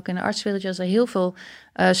huisartsenwereldje, maar ook in de artswereldje, als er heel veel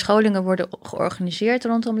scholingen worden georganiseerd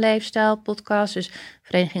rondom leefstijl, podcasts. Dus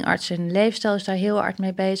Vereniging Artsen en Leefstijl is daar heel hard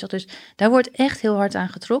mee bezig. Dus daar wordt echt heel hard aan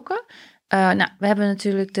getrokken. We hebben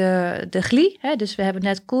natuurlijk de GLI, hè, dus we hebben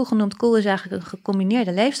net COOL genoemd. COOL is eigenlijk een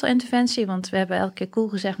gecombineerde leefstijlinterventie, want we hebben elke keer COOL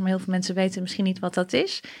gezegd, maar heel veel mensen weten misschien niet wat dat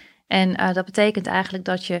is. En dat betekent eigenlijk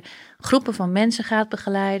dat je groepen van mensen gaat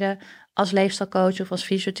begeleiden als leefstijlcoach of als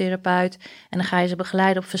fysiotherapeut. En dan ga je ze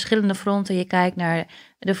begeleiden op verschillende fronten. Je kijkt naar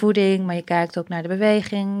de voeding, maar je kijkt ook naar de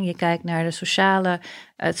beweging. Je kijkt naar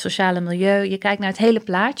het sociale milieu. Je kijkt naar het hele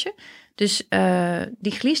plaatje. Dus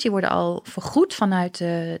die GLI's die worden al vergoed vanuit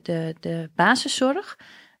de basiszorg.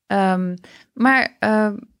 Maar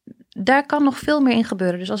daar kan nog veel meer in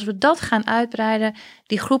gebeuren. Dus als we dat gaan uitbreiden,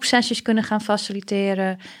 die groepsessies kunnen gaan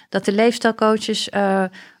faciliteren, dat de leefstijlcoaches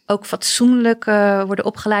ook fatsoenlijk worden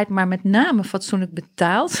opgeleid, maar met name fatsoenlijk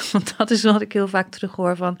betaald. Want dat is wat ik heel vaak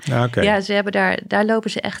terughoor van. Ja, ze hebben daar lopen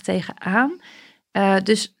ze echt tegenaan.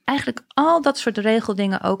 Dus eigenlijk al dat soort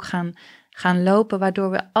regeldingen ook gaan lopen, waardoor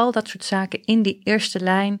we al dat soort zaken in die eerste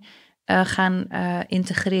lijn gaan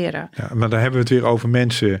integreren. Ja, maar dan hebben we het weer over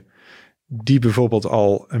mensen die bijvoorbeeld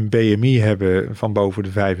al een BMI hebben van boven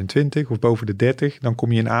de 25 of boven de 30, dan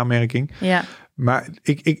kom je in aanmerking. Ja. Maar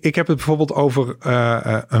ik heb het bijvoorbeeld over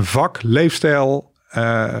een vak,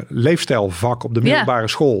 leefstijlvak op de middelbare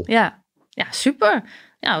school. Ja, super.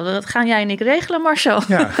 Ja, dat gaan jij en ik regelen, Marcel.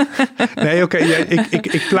 Ja. Nee, oké.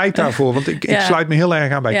 Ik pleit daarvoor, want ik sluit me heel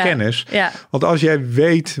erg aan bij kennis. Ja. Want als jij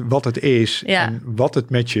weet wat het is en wat het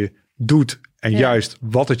met je doet en juist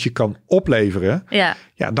wat het je kan opleveren,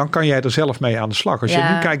 dan kan jij er zelf mee aan de slag. Als je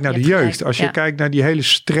nu kijkt naar de jeugd, als je kijkt naar die hele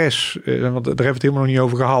stress, want daar hebben we het helemaal nog niet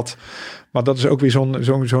over gehad, maar dat is ook weer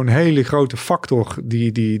zo'n hele grote factor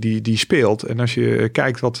die speelt. En als je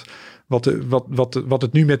kijkt wat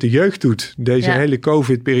het nu met de jeugd doet, deze hele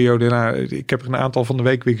COVID-periode. Nou, ik heb er een aantal van de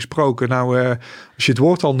week weer gesproken. Nou, als je het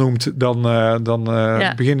woord al noemt, dan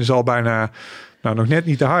beginnen ze al bijna, nou nog net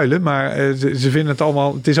niet te huilen, maar ze vinden het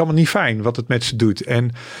allemaal, het is allemaal niet fijn wat het met ze doet.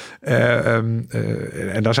 En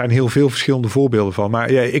daar zijn heel veel verschillende voorbeelden van. Maar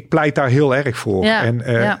ik pleit daar heel erg voor.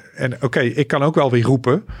 En oké, ik kan ook wel weer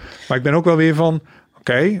roepen, maar ik ben ook wel weer van,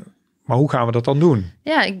 oké, maar hoe gaan we dat dan doen?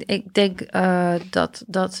 Ja, ik denk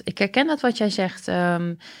dat ik herken dat wat jij zegt.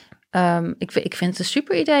 Ik vind het een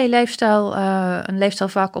super idee, een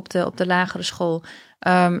leefstijlvak op de lagere school.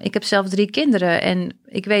 Ik heb zelf 3 kinderen en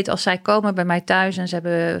ik weet als zij komen bij mij thuis en ze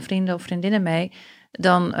hebben vrienden of vriendinnen mee,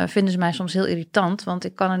 dan vinden ze mij soms heel irritant, want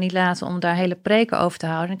ik kan er niet laten om daar hele preken over te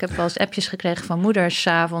houden. Ik heb wel eens appjes gekregen van moeders 's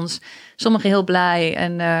avonds, sommigen heel blij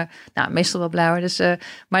en meestal wel blij hoor. Dus,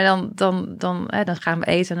 maar dan gaan we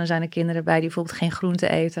eten en dan zijn er kinderen bij die bijvoorbeeld geen groente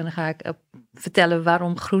eten en dan ga ik vertellen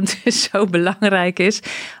waarom groente zo belangrijk is.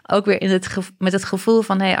 Ook weer met het gevoel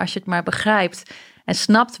van als je het maar begrijpt en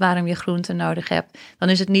snapt waarom je groente nodig hebt, dan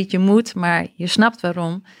is het niet je moet, maar je snapt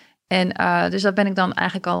waarom. En dus dat ben ik dan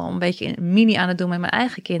eigenlijk al een beetje mini aan het doen met mijn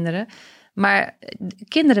eigen kinderen. Maar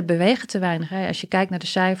kinderen bewegen te weinig. Hè. Als je kijkt naar de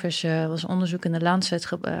cijfers, was een onderzoek in de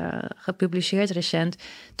Lancet gepubliceerd recent.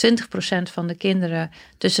 20% van de kinderen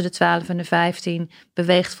tussen de 12 en de 15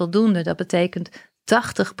 beweegt voldoende. Dat betekent 80%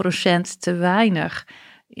 te weinig.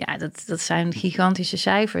 Ja, dat zijn gigantische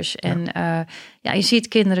cijfers. Ja. En je ziet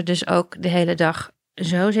kinderen dus ook de hele dag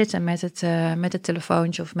zo zitten met het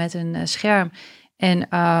telefoontje of met een scherm. En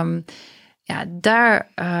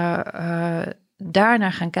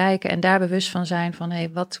daarnaar gaan kijken en daar bewust van zijn van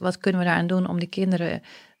wat kunnen we daaraan doen om die kinderen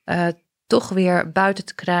toch weer buiten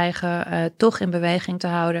te krijgen, toch in beweging te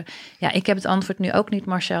houden. Ja, ik heb het antwoord nu ook niet,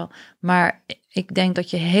 Marcel, maar ik denk dat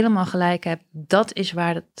je helemaal gelijk hebt. Dat is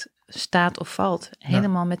waar het staat of valt.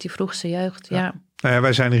 Helemaal met die vroegste jeugd, ja. Nou ja,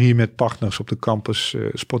 wij zijn er hier met partners op de campus,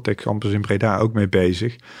 Sporttech Campus in Breda, ook mee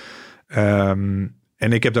bezig.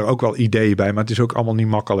 En ik heb daar ook wel ideeën bij, maar het is ook allemaal niet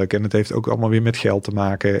makkelijk. En het heeft ook allemaal weer met geld te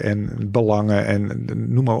maken en belangen en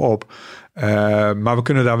noem maar op. Maar we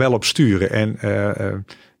kunnen daar wel op sturen. En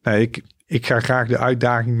ik ga graag de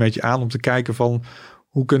uitdaging met je aan om te kijken van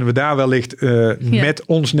hoe kunnen we daar wellicht met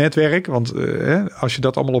ons netwerk. Want als je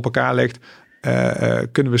dat allemaal op elkaar legt,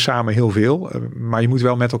 kunnen we samen heel veel. Maar je moet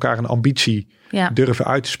wel met elkaar een ambitie durven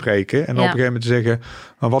uit te spreken. En op een gegeven moment te zeggen,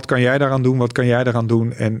 maar wat kan jij daaraan doen? Wat kan jij daaraan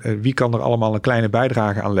doen? En wie kan er allemaal een kleine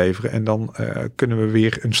bijdrage aan leveren? En dan kunnen we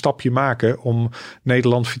weer een stapje maken om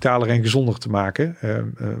Nederland vitaler en gezonder te maken.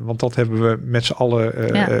 Want dat hebben we met z'n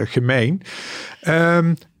allen gemeen.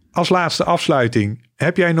 Als laatste afsluiting,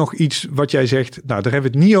 heb jij nog iets wat jij zegt, nou daar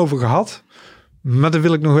hebben we het niet over gehad, maar dat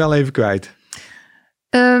wil ik nog wel even kwijt.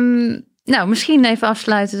 Nou, misschien even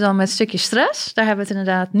afsluiten dan met een stukje stress. Daar hebben we het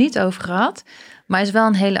inderdaad niet over gehad. Maar het is wel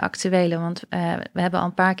een hele actuele. Want we hebben al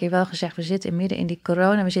een paar keer wel gezegd, we zitten midden in die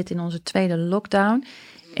corona. We zitten in onze 2e lockdown.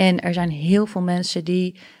 En er zijn heel veel mensen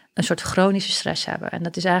die een soort chronische stress hebben. En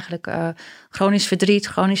dat is eigenlijk chronisch verdriet,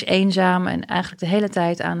 chronisch eenzaam. En eigenlijk de hele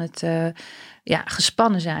tijd aan het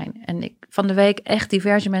gespannen zijn. En ik van de week echt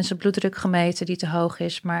diverse mensen bloeddruk gemeten die te hoog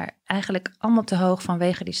is. Maar eigenlijk allemaal te hoog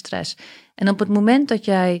vanwege die stress. En op het moment dat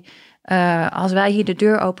jij, als wij hier de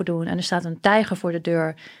deur open doen en er staat een tijger voor de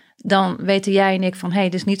deur, dan weten jij en ik van,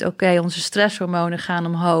 dit is niet oké. Onze stresshormonen gaan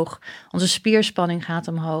omhoog. Onze spierspanning gaat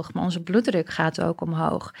omhoog. Maar onze bloeddruk gaat ook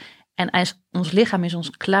omhoog. En ons lichaam is ons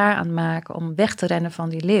klaar aan het maken om weg te rennen van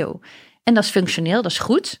die leeuw. En dat is functioneel, dat is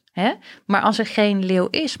goed. Hè? Maar als er geen leeuw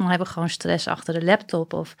is, maar hebben we gewoon stress achter de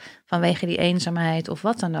laptop of vanwege die eenzaamheid of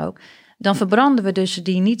wat dan ook, dan verbranden we dus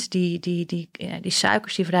die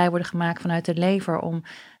suikers die vrij worden gemaakt vanuit de lever om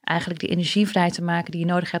eigenlijk die energie vrij te maken die je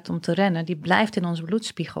nodig hebt om te rennen. Die blijft in onze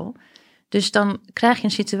bloedspiegel. Dus dan krijg je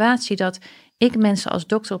een situatie dat ik mensen als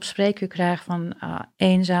dokter op spreekuur krijg van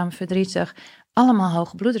eenzaam, verdrietig, allemaal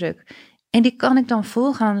hoge bloeddruk. En die kan ik dan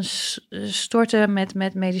vol gaan storten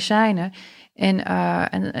met medicijnen.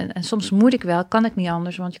 En soms moet ik wel, kan ik niet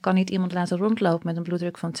anders, want je kan niet iemand laten rondlopen met een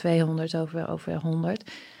bloeddruk van 200 over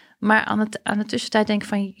 100. Maar aan de tussentijd denk ik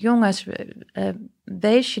van, jongens,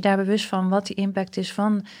 wees je daar bewust van wat die impact is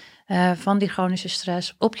van die chronische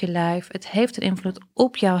stress op je lijf. Het heeft een invloed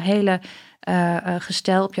op jouw hele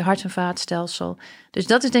gestel, op je hart- en vaatstelsel. Dus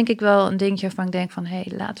dat is denk ik wel een dingetje waarvan ik denk van,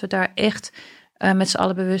 laten we daar echt met z'n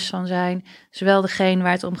allen bewust van zijn. Zowel degene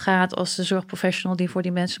waar het om gaat als de zorgprofessional die voor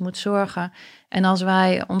die mensen moet zorgen. En als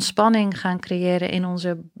wij ontspanning gaan creëren in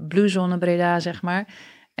onze Blue Zone Breda, zeg maar.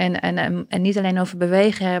 En niet alleen over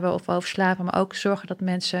bewegen hebben of over slapen, maar ook zorgen dat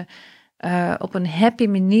mensen op een happy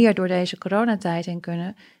manier door deze coronatijd in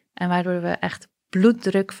kunnen. En waardoor we echt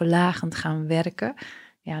bloeddrukverlagend gaan werken.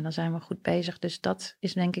 Ja, dan zijn we goed bezig. Dus dat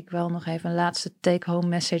is denk ik wel nog even een laatste take-home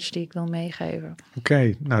message die ik wil meegeven.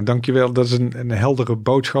 Oké, nou dankjewel. Dat is een heldere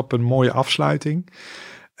boodschap, een mooie afsluiting.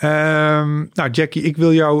 Nou Jackie, ik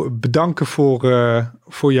wil jou bedanken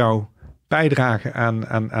voor jouw bijdrage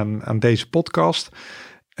aan deze podcast.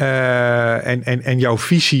 En jouw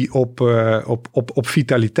visie op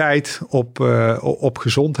vitaliteit, op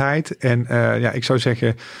gezondheid. En ik zou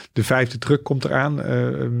zeggen, de 5e druk komt eraan.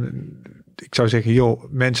 Ik zou zeggen, joh,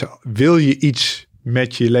 mensen, wil je iets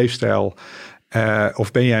met je leefstijl?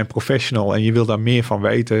 Of ben jij een professional en je wil daar meer van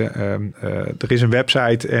weten? Er is een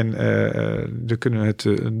website en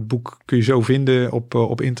een boek kun je zo vinden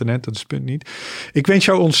op internet. Dat is het punt niet. Ik wens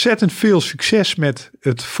jou ontzettend veel succes met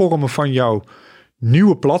het vormen van jouw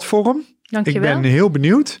nieuwe platform. Dankjewel. Ik ben heel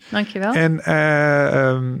benieuwd. Dankjewel. En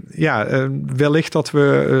wellicht dat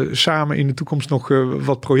we samen in de toekomst nog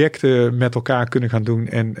wat projecten met elkaar kunnen gaan doen.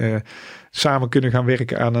 En samen kunnen gaan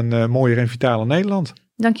werken aan een mooier en vitaler Nederland.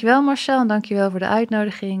 Dankjewel Marcel en dankjewel voor de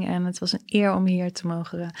uitnodiging. En het was een eer om hier te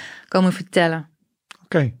mogen komen vertellen.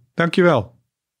 Oké, dankjewel.